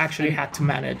like actually had to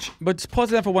manage. But just pause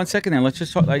that for 1 second then. Let's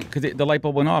just talk, like, because the light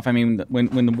bulb went off. I mean,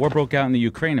 when the war broke out in the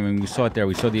Ukraine, I mean, we saw it there.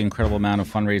 We saw the incredible amount of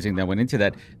fundraising that went into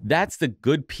that. That's the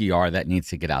good PR that needs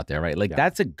to get out there, right? Like,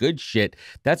 that's a good shit.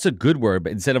 That's a good word,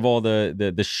 but instead of all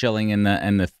the shilling and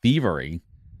the thievery.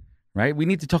 Right? We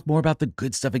need to talk more about the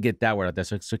good stuff and get that word out there.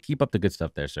 So keep up the good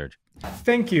stuff there, Serge.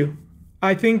 Thank you.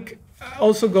 I think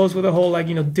also goes with the whole, like,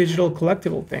 digital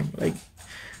collectible thing. Like,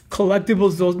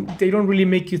 collectibles, they don't really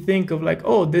make you think of like,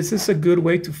 oh, this is a good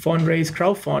way to fundraise,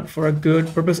 crowdfund for a good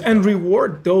purpose and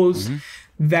reward those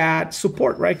that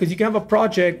support, right? Because you can have a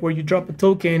project where you drop a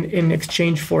token in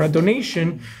exchange for a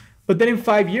donation. But then in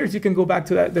 5 years, you can go back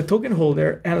to the token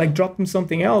holder and like drop them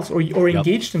something else or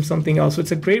engage them something else. So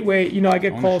it's a great way. I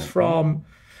get calls from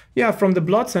the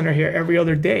blood center here every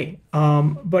other day.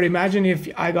 But imagine if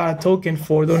I got a token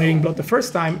for donating blood the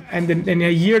first time, and then in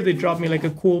a year they drop me like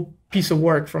a cool piece of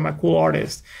work from a cool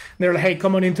artist. And they're like, hey,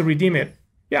 come on in to redeem it.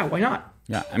 Yeah, why not?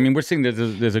 Yeah, I mean, we're seeing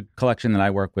there's a collection that I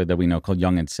work with that we know called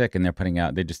Young and Sick, and they're putting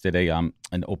out. They just did an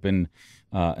open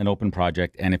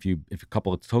project, and if a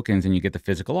couple of tokens and you get the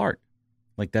physical art,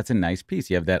 like that's a nice piece.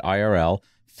 You have that IRL,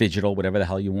 digital, whatever the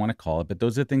hell you want to call it, but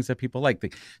those are things that people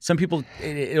like. Some people,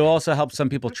 it also helps some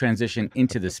people transition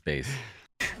into this space.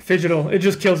 Digital, it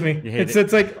just kills me.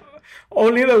 It's like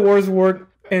only the worst word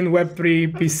in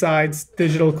Web3 besides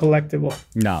digital collectible.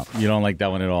 No, you don't like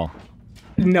that one at all.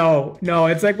 No,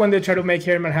 it's like when they try to make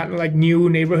here in Manhattan like new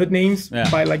neighborhood names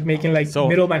by like making like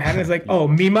middle Manhattan. It's like, oh,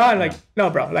 Mima, like no,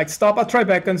 bro, like stop at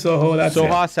Tribeca and Soho. That's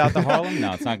Soho, south of Harlem.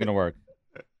 No, it's not gonna work.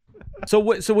 So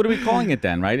what are we calling it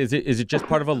then? Right? Is it just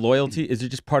part of a loyalty? Is it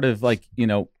just part of like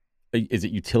is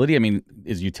it utility? I mean,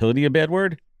 is utility a bad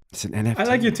word? It's an NFT. I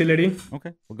like utility.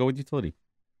 Okay, we'll go with utility.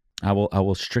 I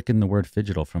will stricken the word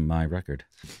digital from my record.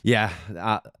 Yeah.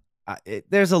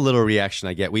 There's a little reaction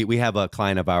I get. We have a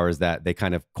client of ours that they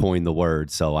kind of coined the word,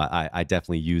 so I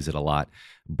definitely use it a lot.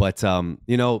 But in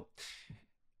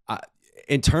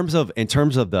terms of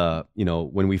the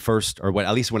when we first, or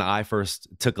at least when I first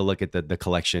took a look at the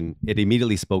collection, it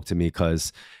immediately spoke to me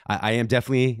because I am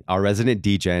definitely our resident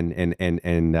Degen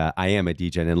and I am a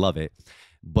Degen and love it.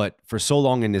 But for so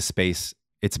long in this space,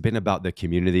 it's been about the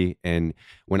community. And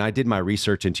when I did my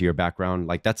research into your background,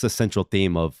 like that's the central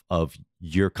theme of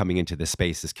your coming into this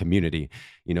space is community.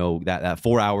 That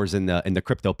 4 hours in the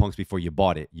CryptoPunks before you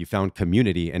bought it, you found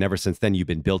community. And ever since then, you've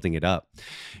been building it up.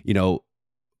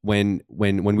 When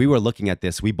we were looking at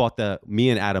this, me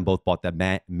and Adam both bought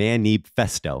the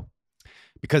Manifesto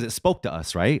because it spoke to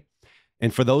us, right?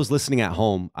 And for those listening at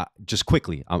home, just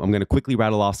quickly, I'm going to quickly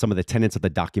rattle off some of the tenets of the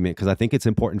document because I think it's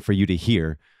important for you to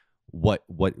hear what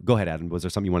go ahead, Adam. Was there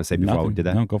something you want to say before we did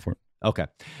that? No, go for it. Okay.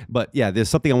 But yeah, there's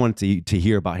something I wanted to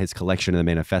hear about his collection of the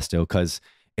Manifesto because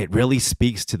it really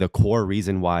speaks to the core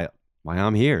reason why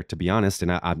I'm here, to be honest.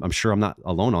 And I'm sure I'm not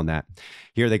alone on that.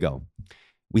 Here they go.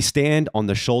 We stand on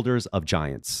the shoulders of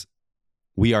giants.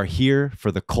 We are here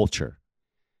for the culture.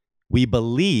 We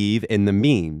believe in the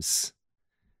memes.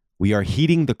 We are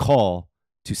heeding the call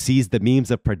to seize the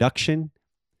memes of production.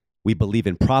 We believe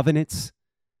in provenance.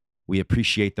 We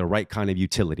appreciate the right kind of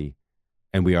utility.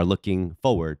 And we are looking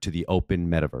forward to the open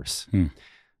metaverse.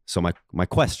 So my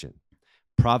question,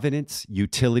 provenance,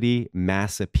 utility,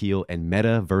 mass appeal, and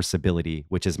metaversability,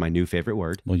 which is my new favorite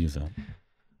word. We'll use that.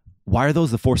 Why are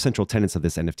those the 4 central tenets of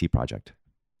this NFT project?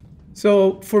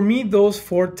 So for me, those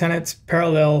 4 tenets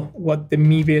parallel what the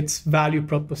Meebit's value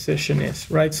proposition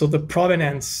is, right? So the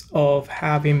provenance of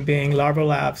having being Larva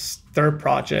Labs' third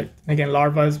project. Again,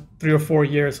 Larva is 3 or 4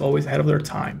 years always ahead of their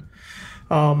time.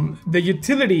 the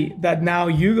utility that now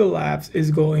Yuga Labs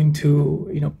is going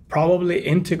to, probably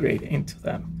integrate into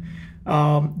them.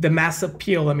 The mass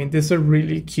appeal. I mean, these are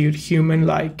really cute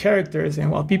human-like characters.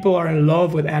 And while people are in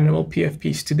love with animal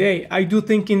PFPs today, I do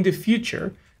think in the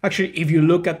future, actually, if you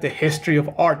look at the history of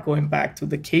art going back to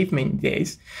the caveman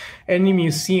days, any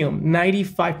museum,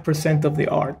 95% of the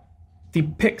art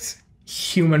depicts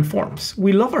human forms.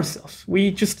 We love ourselves.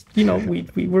 We just,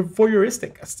 we're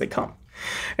voyeuristic as they come.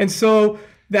 And so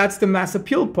that's the mass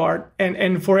appeal part.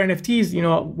 And for NFTs,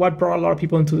 what brought a lot of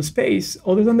people into the space,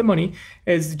 other than the money,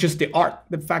 is just the art,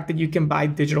 the fact that you can buy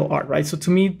digital art, right? So to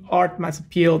me, art, mass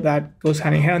appeal, that goes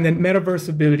hand in hand. And then metaverse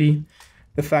ability,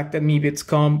 the fact that Meebits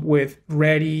come with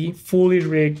ready, fully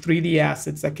rigged 3D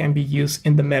assets that can be used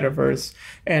in the metaverse.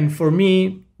 And for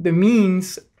me, the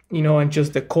means, and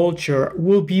just the culture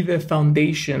will be the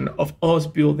foundation of us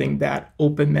building that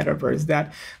open metaverse,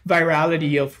 that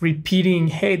virality of repeating,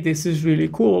 hey, this is really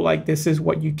cool. Like, this is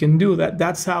what you can do.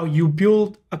 That's how you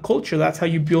build a culture. That's how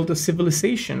you build a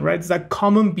civilization, right? It's that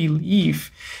common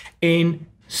belief in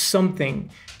something,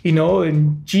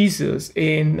 in Jesus,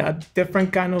 in a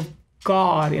different kind of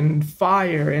God, in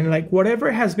fire, and like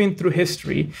whatever has been through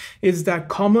history is that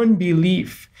common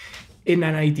belief in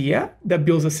an idea that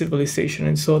builds a civilization.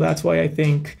 And so that's why I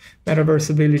think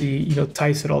metaverse ability,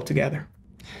 ties it all together.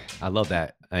 I love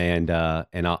that. And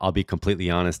I'll be completely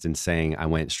honest in saying I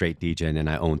went straight Degen and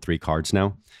I own 3 cards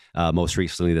now. Most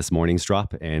recently this morning's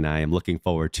drop, and I am looking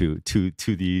forward to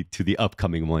the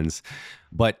upcoming ones.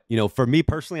 But for me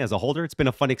personally as a holder, it's been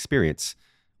a fun experience.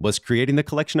 Was creating the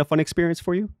collection a fun experience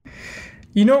for you?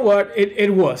 You know what?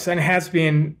 It was and has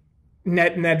been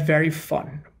net very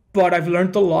fun. But I've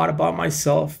learned a lot about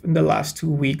myself in the last 2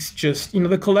 weeks. Just,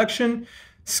 the collection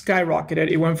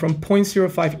skyrocketed. It went from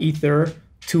 0.05 Ether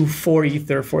to 4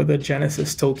 Ether for the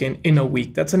Genesis token in a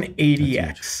week. That's an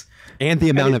 80x. And the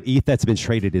amount of ETH that's been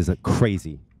traded is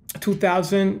crazy.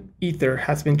 2,000 Ether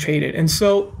has been traded. And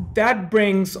so that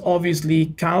brings obviously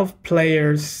kind of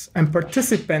players and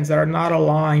participants that are not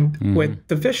aligned with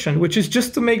the vision, which is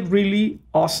just to make really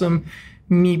awesome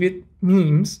Meebit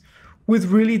memes with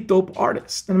really dope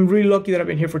artists. And I'm really lucky that I've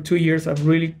been here for 2 years. I have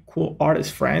really cool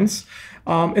artist friends.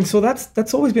 And so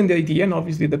that's always been the idea and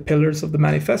obviously the pillars of the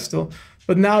manifesto.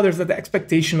 But now there's the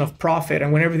expectation of profit.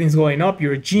 And when everything's going up,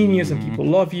 you're a genius and people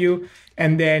love you.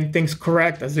 And then things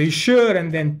correct as they should.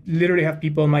 And then literally have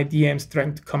people in my DMs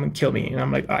threatening to come and kill me. And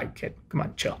I'm like, all right, kid, come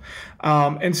on, chill.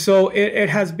 And so it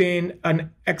has been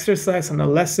an exercise and a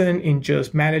lesson in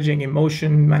just managing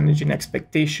emotion, managing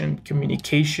expectation,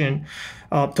 communication,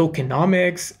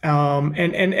 tokenomics.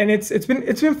 And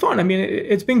it's been fun. I mean,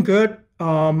 it's been good.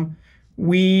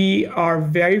 We are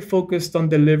very focused on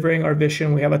delivering our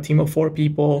vision. We have a team of 4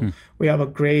 people. We have a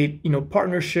great,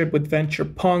 partnership with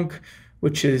cryptopunk,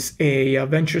 which is a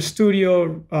venture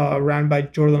studio ran by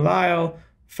Jordan Lyle,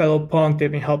 fellow punk.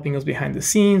 They've been helping us behind the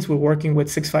scenes. We're working with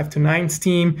 6529's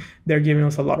team. They're giving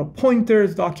us a lot of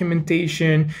pointers,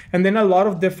 documentation, and then a lot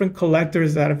of different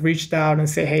collectors that have reached out and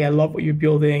say, hey, I love what you're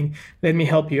building. Let me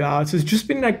help you out. So it's just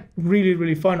been like really,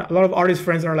 really fun. A lot of artist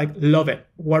friends are like, love it.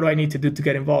 What do I need to do to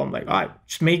get involved? I'm like, all right,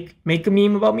 just make a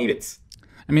meme about Meebits.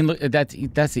 I mean, look, that's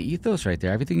the ethos right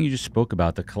there. Everything you just spoke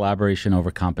about, the collaboration over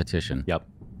competition. Yep.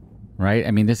 Right?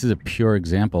 I mean, this is a pure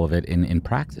example of it in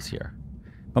practice here.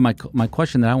 But my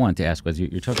question that I wanted to ask was,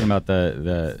 you're talking about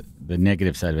the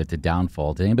negative side of it, the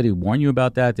downfall. Did anybody warn you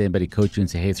about that? Did anybody coach you and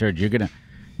say, hey, Serge, you're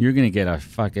gonna get a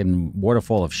fucking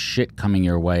waterfall of shit coming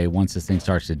your way once this thing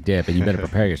starts to dip, and you better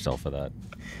prepare yourself for that.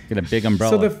 Get a big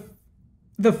umbrella. So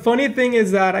the funny thing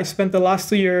is that I spent the last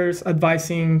 2 years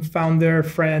advising founder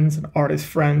friends and artist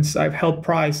friends. I've helped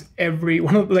price every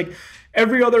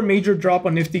other major drop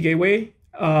on Nifty Gateway.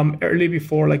 Early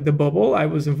before like the bubble, I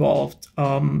was involved.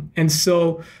 And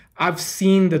so I've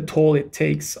seen the toll it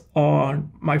takes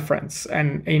on my friends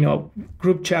and,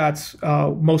 group chats,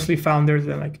 mostly founders,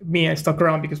 and like me, I stuck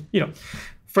around because,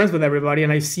 friends with everybody.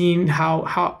 And I've seen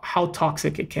how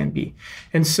toxic it can be.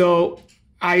 And so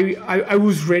I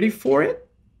was ready for it.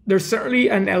 There's certainly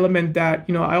an element that,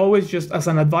 I always just as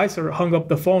an advisor hung up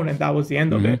the phone and that was the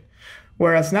end of it.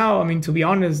 Whereas now, I mean, to be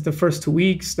honest, the first 2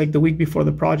 weeks, like the week before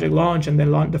the project launch and then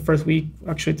the first week,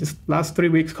 actually this last 3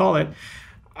 weeks, call it,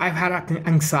 I've had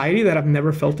anxiety that I've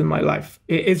never felt in my life.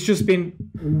 It's just been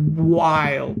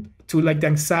wild to like the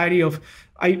anxiety of,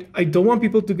 I don't want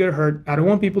people to get hurt. I don't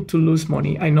want people to lose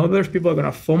money. I know there's people that are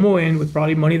going to FOMO in with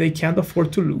probably money they can't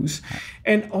afford to lose.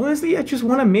 And honestly, I just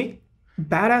want to make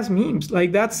badass memes.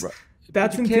 Like that's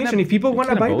intention. If people want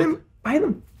to buy them, buy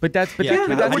them. But that's the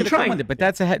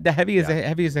heavy as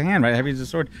a hand, right? Heavy as a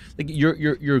sword. Like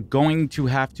you're going to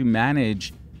have to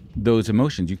manage those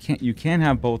emotions. You can't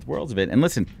have both worlds of it. And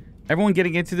listen, everyone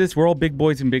getting into this, we're all big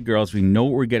boys and big girls. We know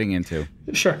what we're getting into.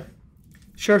 Sure.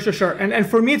 And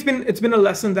for me, it's been a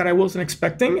lesson that I wasn't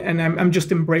expecting, and I'm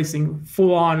just embracing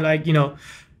full on, like, you know,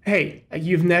 hey,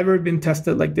 you've never been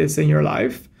tested like this in your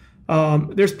life.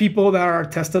 There's people that are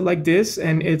tested like this,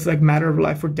 and it's like matter of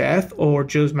life or death, or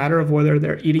just matter of whether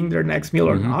they're eating their next meal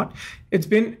or not. It's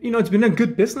been a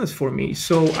good business for me.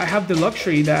 So I have the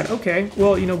luxury that, okay,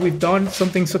 well, you know, we've done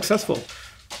something successful,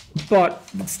 but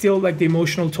still, like, the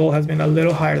emotional toll has been a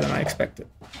little higher than I expected.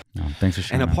 No, thanks for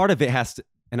sharing. And a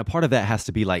part of that has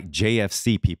to be like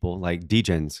JFC people, like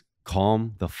Degens,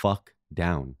 calm the fuck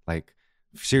down. Like,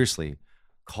 seriously,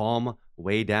 calm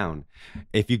way down.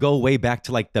 If you go way back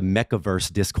to like the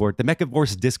Mechaverse Discord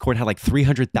had like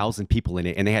 300,000 people in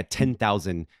it, and they had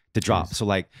 10,000 to drop. So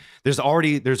like, there's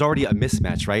already a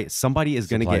mismatch, right? Somebody is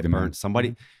going to get burnt.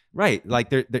 Somebody, right? Like,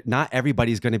 they're not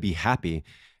everybody's going to be happy,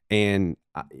 and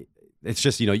it's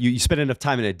just, you know, you spend enough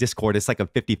time in a Discord, it's like a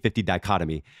 50-50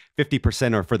 dichotomy.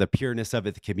 50% are for the pureness of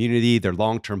it, the community, they're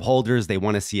long-term holders, they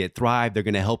want to see it thrive, they're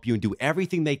going to help you and do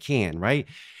everything they can, right?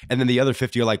 And then the other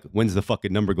 50 are like, when's the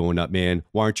fucking number going up, man?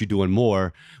 Why aren't you doing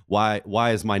more? Why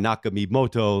is my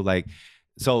Nakamimoto like...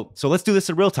 So let's do this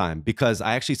in real time, because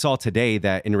I actually saw today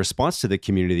that in response to the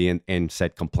community and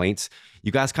said complaints,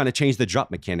 you guys kind of changed the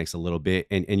drop mechanics a little bit,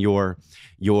 and you're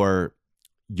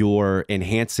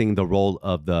enhancing the role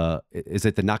of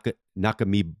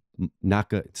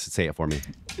say it for me.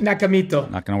 Nakamito.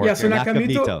 Not gonna work. Yeah, so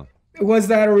Nakamito was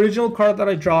that original card that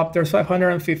I dropped. There's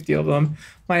 550 of them.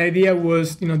 My idea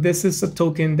was, you know, this is a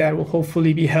token that will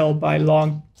hopefully be held by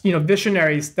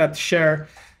visionaries that share.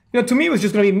 You know, to me, it was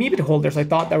just going to be Meebit holders. I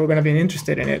thought that were going to be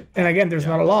interested in it. And again, there's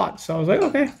not a lot. So I was like,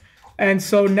 okay. And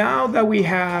so now that we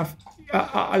have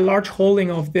a large holding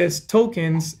of these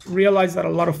tokens, realized that a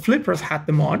lot of flippers had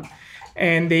them on,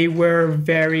 and they were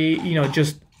very, you know,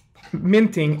 just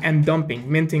minting and dumping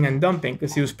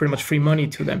because it was pretty much free money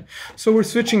to them. So we're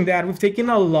switching that. We've taken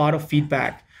a lot of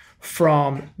feedback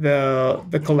from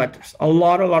the collectors, a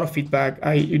lot of feedback.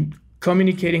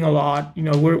 Communicating a lot. You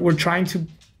know, we're trying to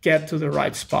get to the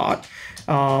right spot.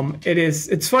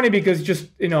 It's funny because just,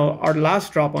 you know, our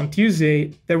last drop on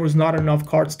Tuesday, there was not enough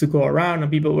cards to go around,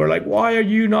 and people were like, why are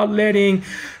you not letting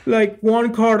like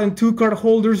 1 card and 2 card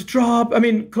holders drop? I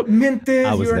mean, mint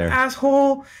this, you're an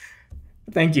asshole.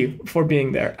 Thank you for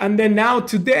being there. And then now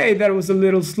today, that was a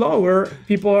little slower.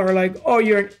 People are like, oh,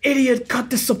 you're an idiot, cut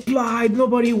the supply,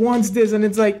 nobody wants this. And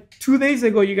it's like 2 days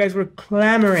ago, you guys were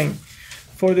clamoring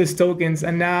for these tokens,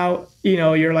 and now, you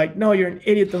know, you're like, no, you're an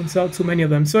idiot, don't sell too many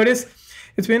of them. So it's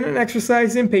been an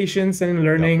exercise in patience and in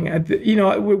learning. You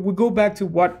know, we go back to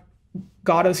what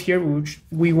got us here, which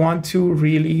we want to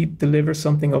really deliver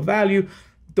something of value.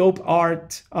 Dope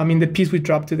art. I mean, the piece we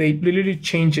dropped today literally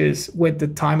changes with the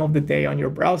time of the day on your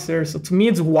browser. So to me,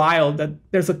 it's wild that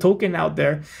there's a token out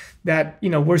there that, you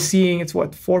know, we're seeing. It's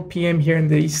 4 p.m. here in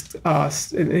the East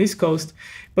Coast.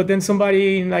 But then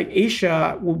somebody in like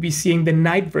Asia will be seeing the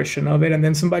night version of it, and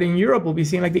then somebody in Europe will be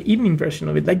seeing like the evening version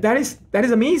of it. Like that is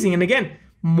amazing. And again,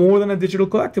 more than a digital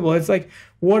collectible. It's like,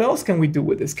 what else can we do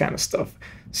with this kind of stuff?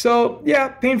 So yeah,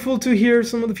 painful to hear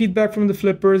some of the feedback from the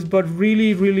flippers, but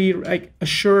really, really like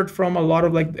assured from a lot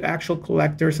of like the actual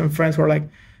collectors and friends who are like,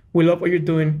 we love what you're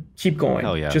doing. Keep going.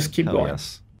 Hell yeah. Just keep going.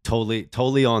 Yes.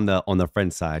 Totally on the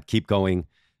friend side. Keep going.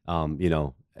 You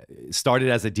know, started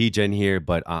as a Degen here,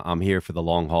 but I'm here for the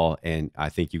long haul, and I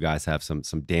think you guys have some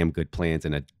damn good plans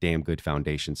and a damn good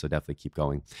foundation. So definitely keep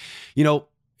going. You know,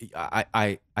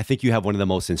 I think you have one of the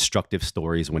most instructive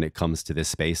stories when it comes to this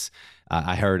space.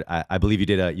 I believe you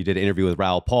did an interview with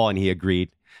Raoul Paul, and he agreed.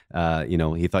 You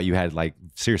know, he thought you had like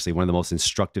seriously one of the most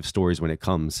instructive stories when it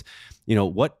comes. You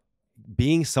know,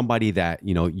 being somebody that,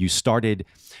 you know, when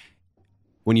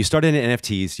you started in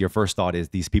NFTs, your first thought is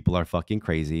these people are fucking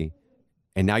crazy,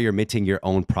 and now you're minting your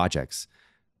own projects.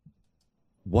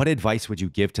 What advice would you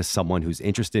give to someone who's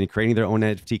interested in creating their own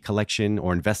NFT collection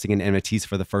or investing in NFTs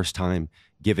for the first time,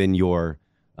 given your,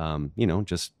 you know,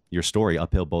 just your story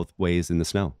uphill both ways in the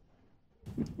snow?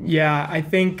 Yeah, I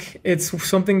think it's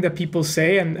something that people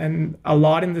say and a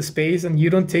lot in the space, and you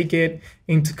don't take it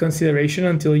into consideration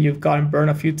until you've gotten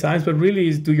burned a few times, but really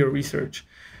is do your research.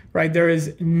 Right? There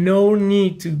is no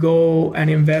need to go and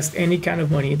invest any kind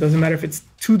of money. It doesn't matter if it's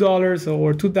 $2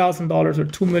 or $2,000 or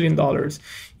 $2 million.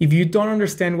 If you don't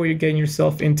understand what you're getting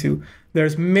yourself into,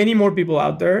 there's many more people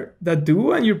out there that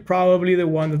do, and you're probably the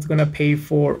one that's going to pay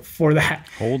for that.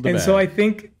 Hold the bag. So I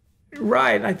think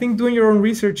Right. I think doing your own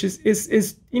research is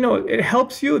it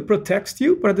helps you, it protects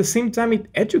you, but at the same time, it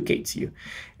educates you.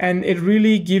 And it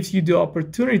really gives you the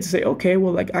opportunity to say, okay,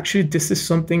 well, like actually, this is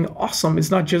something awesome.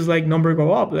 It's not just like number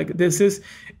go up. Like this is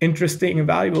interesting and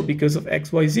valuable because of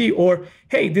X, Y, Z. Or,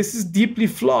 hey, this is deeply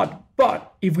flawed,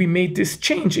 but if we made this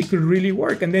change, it could really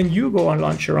work. And then you go and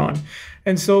launch your own.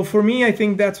 And so for me, I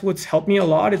think that's what's helped me a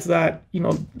lot. It's that,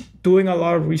 doing a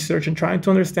lot of research and trying to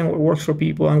understand what works for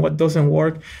people and what doesn't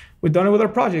work. We've done it with our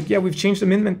project. Yeah, we've changed the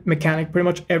mint mechanic pretty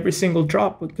much every single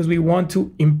drop because we want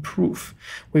to improve.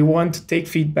 We want to take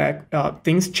feedback.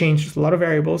 Things change. There's a lot of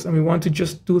variables, and we want to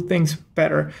just do things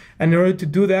better. And in order to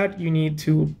do that, you need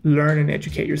to learn and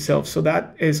educate yourself. So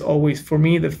that is always, for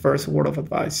me, the first word of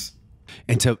advice.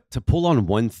 And to pull on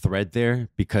one thread there,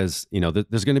 because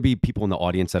there's going to be people in the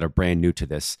audience that are brand new to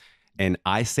this. And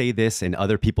I say this and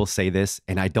other people say this,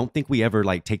 and I don't think we ever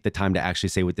take the time to actually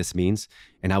say what this means.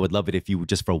 And I would love it if you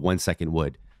just for 1 second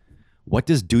would. What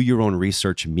does do your own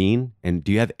research mean? And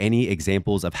do you have any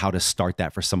examples of how to start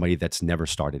that for somebody that's never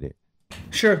started it?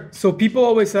 Sure. So people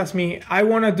always ask me, I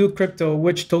want to do crypto.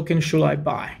 Which token should I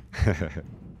buy?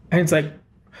 And it's like,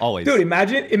 always. Dude,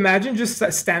 imagine just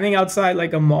standing outside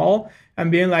like a mall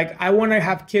and being like, I want to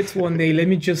have kids one day. Let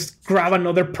me just grab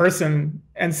another person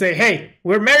and say, hey,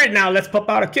 we're married now. Let's pop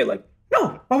out a kid. Like,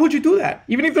 no, why would you do that?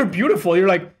 Even if they're beautiful, you're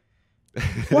like,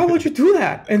 why would you do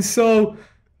that? And so,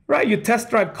 right, you test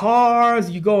drive cars,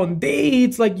 you go on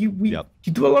dates, you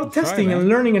do a lot of testing and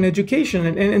learning and education.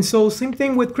 And so same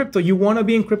thing with crypto. You want to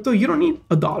be in crypto, you don't need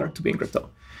 $1 to be in crypto.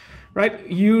 Right?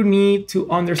 You need to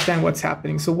understand what's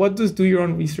happening. So what does do your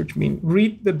own research mean?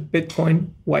 Read the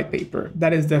Bitcoin white paper.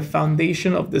 That is the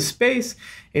foundation of the space.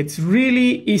 It's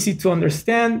really easy to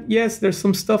understand. Yes, there's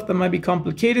some stuff that might be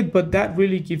complicated, but that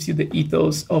really gives you the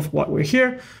ethos of what we're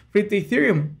here. Read the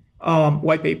Ethereum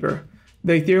white paper.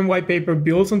 The Ethereum white paper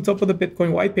builds on top of the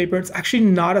Bitcoin white paper. It's actually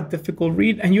not a difficult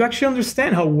read, and you actually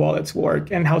understand how wallets work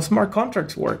and how smart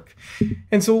contracts work.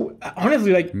 And so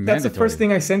honestly, that's the first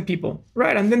thing I send people,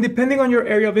 right? And then depending on your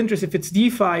area of interest, if it's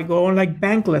DeFi, go on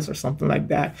Bankless or something like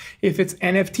that. If it's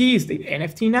NFTs, the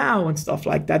NFT Now and stuff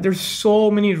like that. There's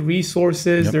so many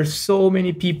resources. Yep. There's so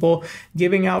many people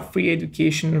giving out free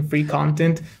education and free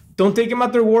content. Don't take them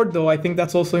at their word, though. I think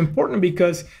that's also important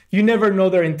because you never know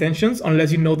their intentions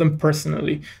unless you know them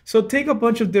personally. So take a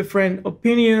bunch of different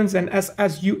opinions, and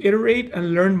as you iterate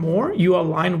and learn more, you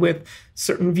align with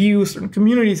certain views, certain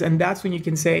communities, and that's when you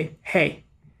can say, hey,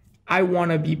 I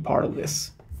want to be part of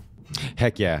this.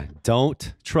 Heck yeah.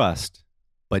 Don't trust,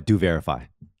 but do verify.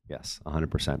 Yes,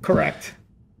 100%. Correct.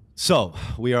 So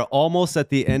we are almost at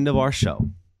the end of our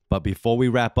show. But before we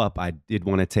wrap up, I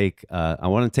want to take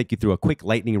you through a quick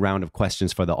lightning round of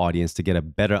questions for the audience to get a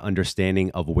better understanding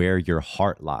of where your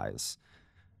heart lies.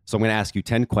 So I'm going to ask you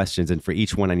 10 questions, and for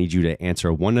each one, I need you to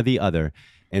answer one or the other.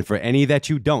 And for any that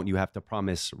you don't, you have to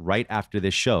promise right after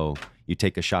this show, you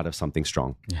take a shot of something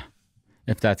strong. Yeah,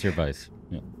 if that's your vice.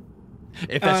 Yeah.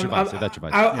 If that's your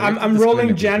vice. I'm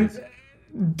rolling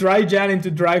dry Jan into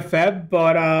dry Feb,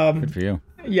 but good for you.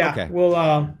 Yeah, okay.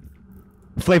 We'll.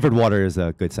 Flavored water is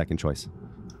a good second choice.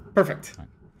 Perfect.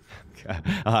 Okay.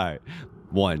 All right.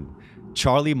 1,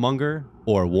 Charlie Munger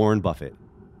or Warren Buffett?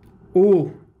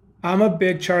 Ooh, I'm a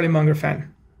big Charlie Munger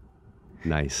fan.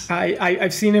 Nice.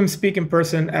 I've seen him speak in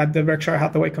person at the Berkshire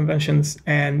Hathaway conventions,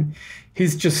 and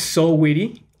he's just so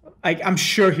witty. I'm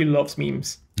sure he loves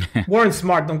memes. Warren's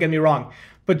smart, don't get me wrong.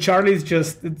 But Charlie's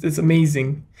it's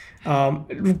amazing.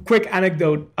 Quick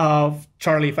anecdote of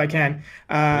Charlie, if I can.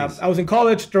 I was in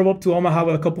college, drove up to Omaha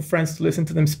with a couple friends to listen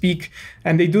to them speak.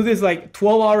 And they do this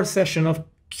 12-hour session of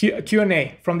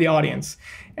Q&A from the audience.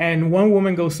 And one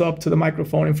woman goes up to the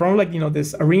microphone in front of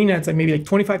this arena. It's maybe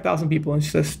 25,000 people. And she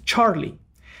says, Charlie,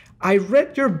 I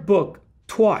read your book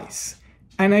twice,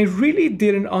 and I really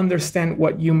didn't understand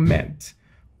what you meant.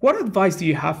 What advice do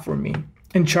you have for me?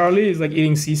 And Charlie is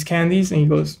eating sea candies, and he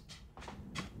goes,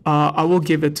 I will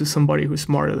give it to somebody who's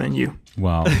smarter than you.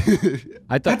 Wow.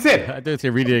 That's it. I thought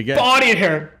to read it again. Body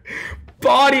hair.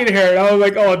 And I was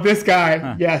like, oh, this guy.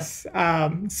 Huh. Yes.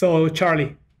 So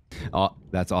Charlie. Oh,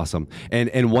 that's awesome.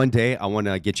 And one day I want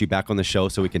to get you back on the show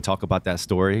so we can talk about that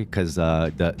story, because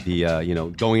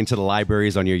going into the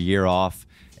libraries on your year off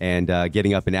and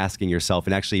getting up and asking yourself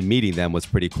and actually meeting them was a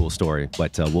pretty cool story.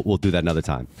 But we'll do that another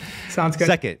time. Sounds good.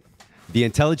 Second, The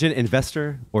Intelligent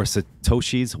Investor or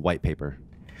Satoshi's white paper?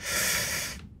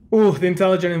 Ooh, The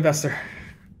Intelligent Investor.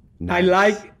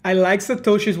 Nice. I like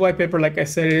Satoshi's white paper. Like I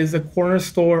said, it is it's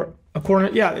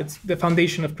the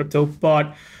foundation of crypto.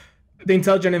 But The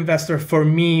Intelligent Investor for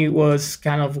me was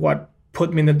kind of what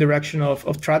put me in the direction of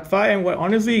TradFi, and what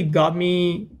honestly got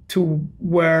me to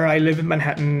where I live in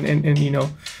Manhattan. And you know,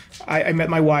 I met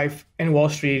my wife in Wall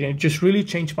Street, and it just really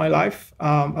changed my life.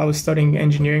 I was studying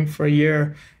engineering for a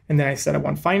year, and then I said I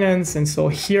want finance, and so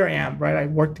here I am, right? I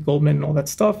worked at Goldman and all that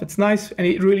stuff. It's nice, and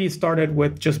it really started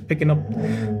with just picking up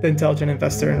The Intelligent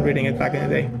Investor and reading it back in the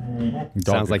day.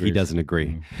 Sounds like he doesn't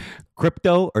agree.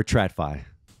 Crypto or TradFi?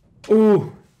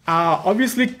 Ooh.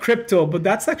 Obviously crypto, but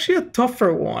that's actually a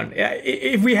tougher one.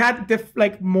 If we had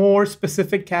like more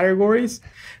specific categories,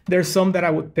 there's some that I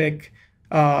would pick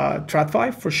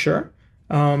TradFi for sure.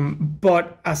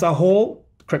 But as a whole,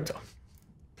 crypto.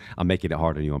 I'm making it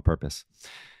hard on you on purpose.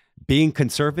 Being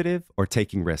conservative or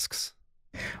taking risks?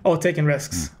 Oh, taking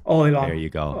risks all day long. There you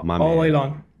go. All day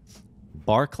long.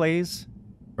 Barclays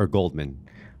or Goldman?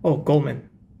 Oh, Goldman.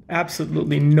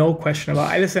 Absolutely, no question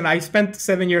about it. Listen, I spent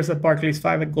 7 years at Barclays,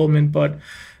 5 at Goldman, but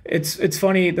it's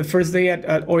funny. The first day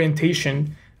at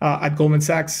orientation at Goldman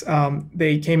Sachs,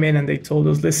 they came in and they told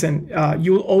us, listen,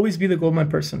 you will always be the Goldman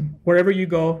person. Wherever you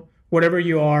go, whatever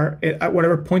you are, at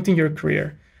whatever point in your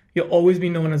career, you'll always be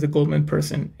known as a Goldman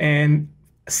person. And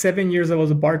 7 years I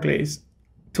was at Barclays,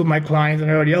 to my clients and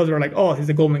everybody else, they were like, oh, he's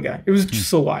a Goldman guy. It was just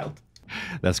so wild.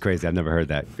 That's crazy. I've never heard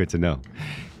that. Good to know.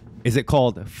 Is it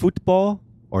called football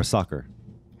or soccer?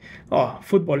 Oh,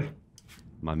 football.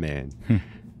 My man.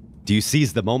 Do you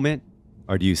seize the moment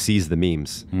or do you seize the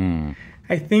memes?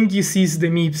 I think you seize the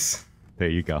memes. There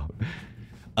you go.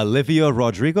 Olivia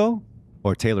Rodrigo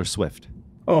or Taylor Swift?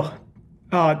 Oh,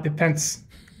 depends.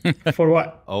 For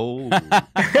what? Oh.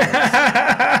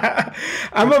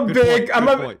 I'm a big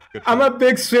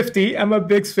Swiftie. I'm a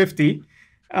big Swiftie.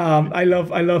 I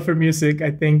love her music.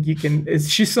 I think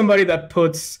she's somebody that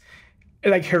puts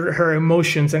like her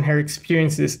emotions and her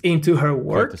experiences into her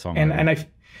work, and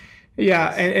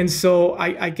so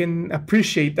I can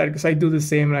appreciate that because I do the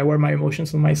same and I wear my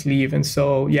emotions on my sleeve. And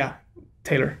so yeah,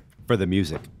 Taylor. For the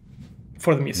music.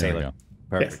 Taylor.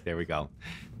 Perfect. Yes. There we go.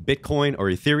 Bitcoin or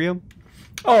Ethereum?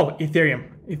 Oh,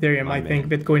 Ethereum. I think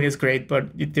Bitcoin is great,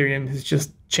 but Ethereum has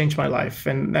just changed my life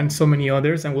and so many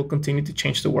others, and will continue to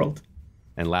change the world.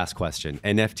 And last question,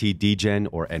 NFT Degen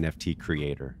or NFT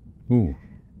creator? Ooh.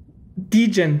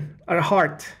 Degen at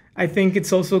heart. I think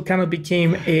it's also kind of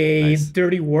became a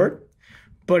dirty word,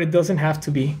 but it doesn't have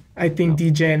to be. I think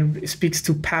Degen speaks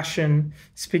to passion,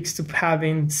 speaks to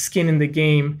having skin in the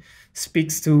game,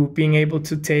 speaks to being able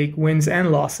to take wins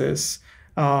and losses.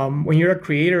 When you're a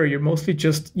creator, you're mostly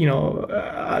just, a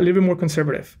little bit more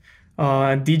conservative.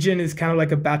 Degen is kind of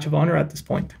like a badge of honor at this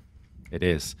point. It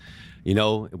is.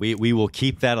 We will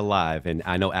keep that alive, and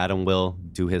I know Adam will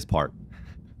do his part.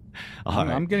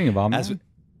 I'm getting involved.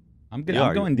 I'm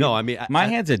going deep. No, I mean, my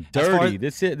hands are dirty.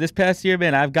 This past year,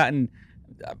 man, I've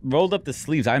rolled up the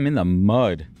sleeves. I'm in the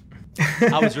mud.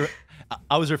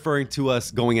 I was referring to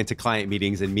us going into client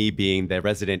meetings and me being the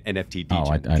resident NFT DJ.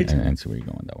 Oh, I didn't see where you're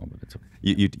going with that one, but it's okay.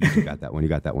 You got that one. You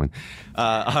got that one.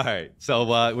 All right.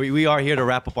 So we are here to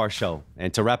wrap up our show.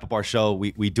 And to wrap up our show,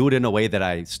 we do it in a way that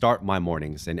I start my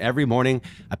mornings. And every morning,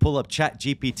 I pull up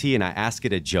ChatGPT and I ask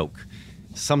it a joke.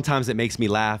 Sometimes it makes me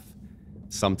laugh.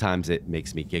 Sometimes it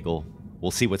makes me giggle.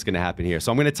 We'll see what's going to happen here.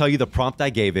 So I'm going to tell you the prompt I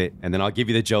gave it, and then I'll give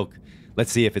you the joke.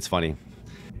 Let's see if it's funny.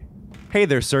 Hey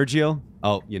there, Sergio.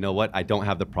 Oh, you know what? I don't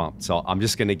have the prompt, so I'm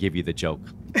just going to give you the joke.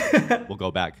 We'll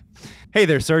go back. Hey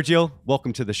there, Sergio.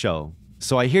 Welcome to the show.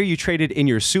 So I hear you traded in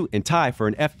your suit and tie for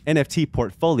an NFT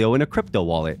portfolio in a crypto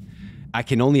wallet. I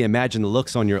can only imagine the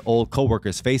looks on your old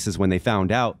coworkers' faces when they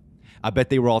found out. I bet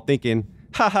they were all thinking,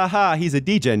 ha ha ha, he's a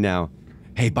degen now.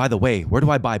 Hey, by the way, where do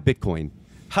I buy Bitcoin?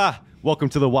 Ha! Welcome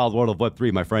to the wild world of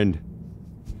Web3, my friend.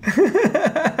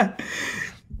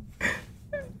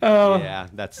 Yeah,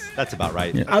 that's about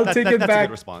right. Yeah. I'll take it back. That's a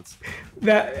good response.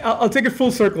 I'll take it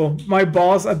full circle. My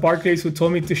boss at Barclays who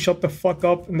told me to shut the fuck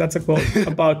up, and that's a quote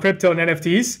about crypto and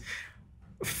NFTs.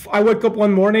 I woke up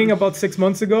one morning about 6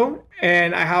 months ago,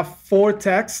 and I have 4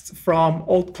 texts from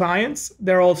old clients.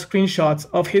 They're all screenshots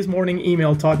of his morning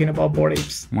email talking about Bored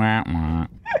Apes.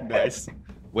 Nice.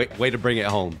 Way to bring it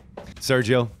home.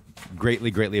 Sergio,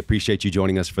 greatly appreciate you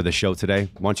joining us for the show today.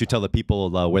 Why don't you tell the people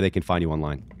where they can find you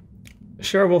online?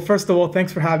 Sure. Well, first of all,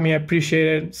 thanks for having me. I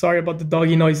appreciate it. Sorry about the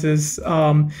doggy noises.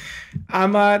 I'm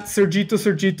at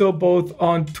Sergito both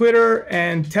on Twitter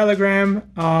and Telegram.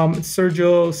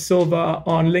 Sergio Silva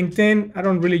on LinkedIn. I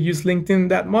don't really use LinkedIn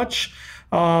that much.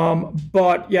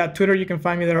 But yeah, Twitter, you can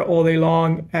find me there all day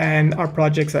long. And our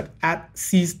projects at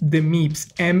Seize the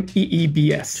Meebs,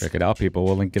 MEEBS. Check it out, people.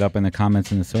 We'll link it up in the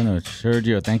comments in the show notes.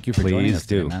 Sergio, thank you for joining us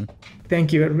today, man.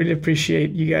 Thank you. I really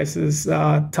appreciate you guys'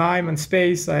 time and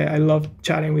space. I love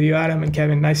chatting with you, Adam and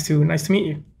Kevin. Nice to meet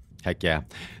you. Heck yeah.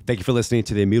 Thank you for listening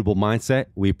to The Immutable Mindset.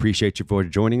 We appreciate you for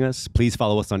joining us. Please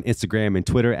follow us on Instagram and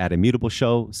Twitter at Immutable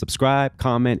Show. Subscribe,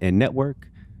 comment, and network.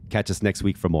 Catch us next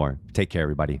week for more. Take care,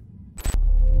 everybody.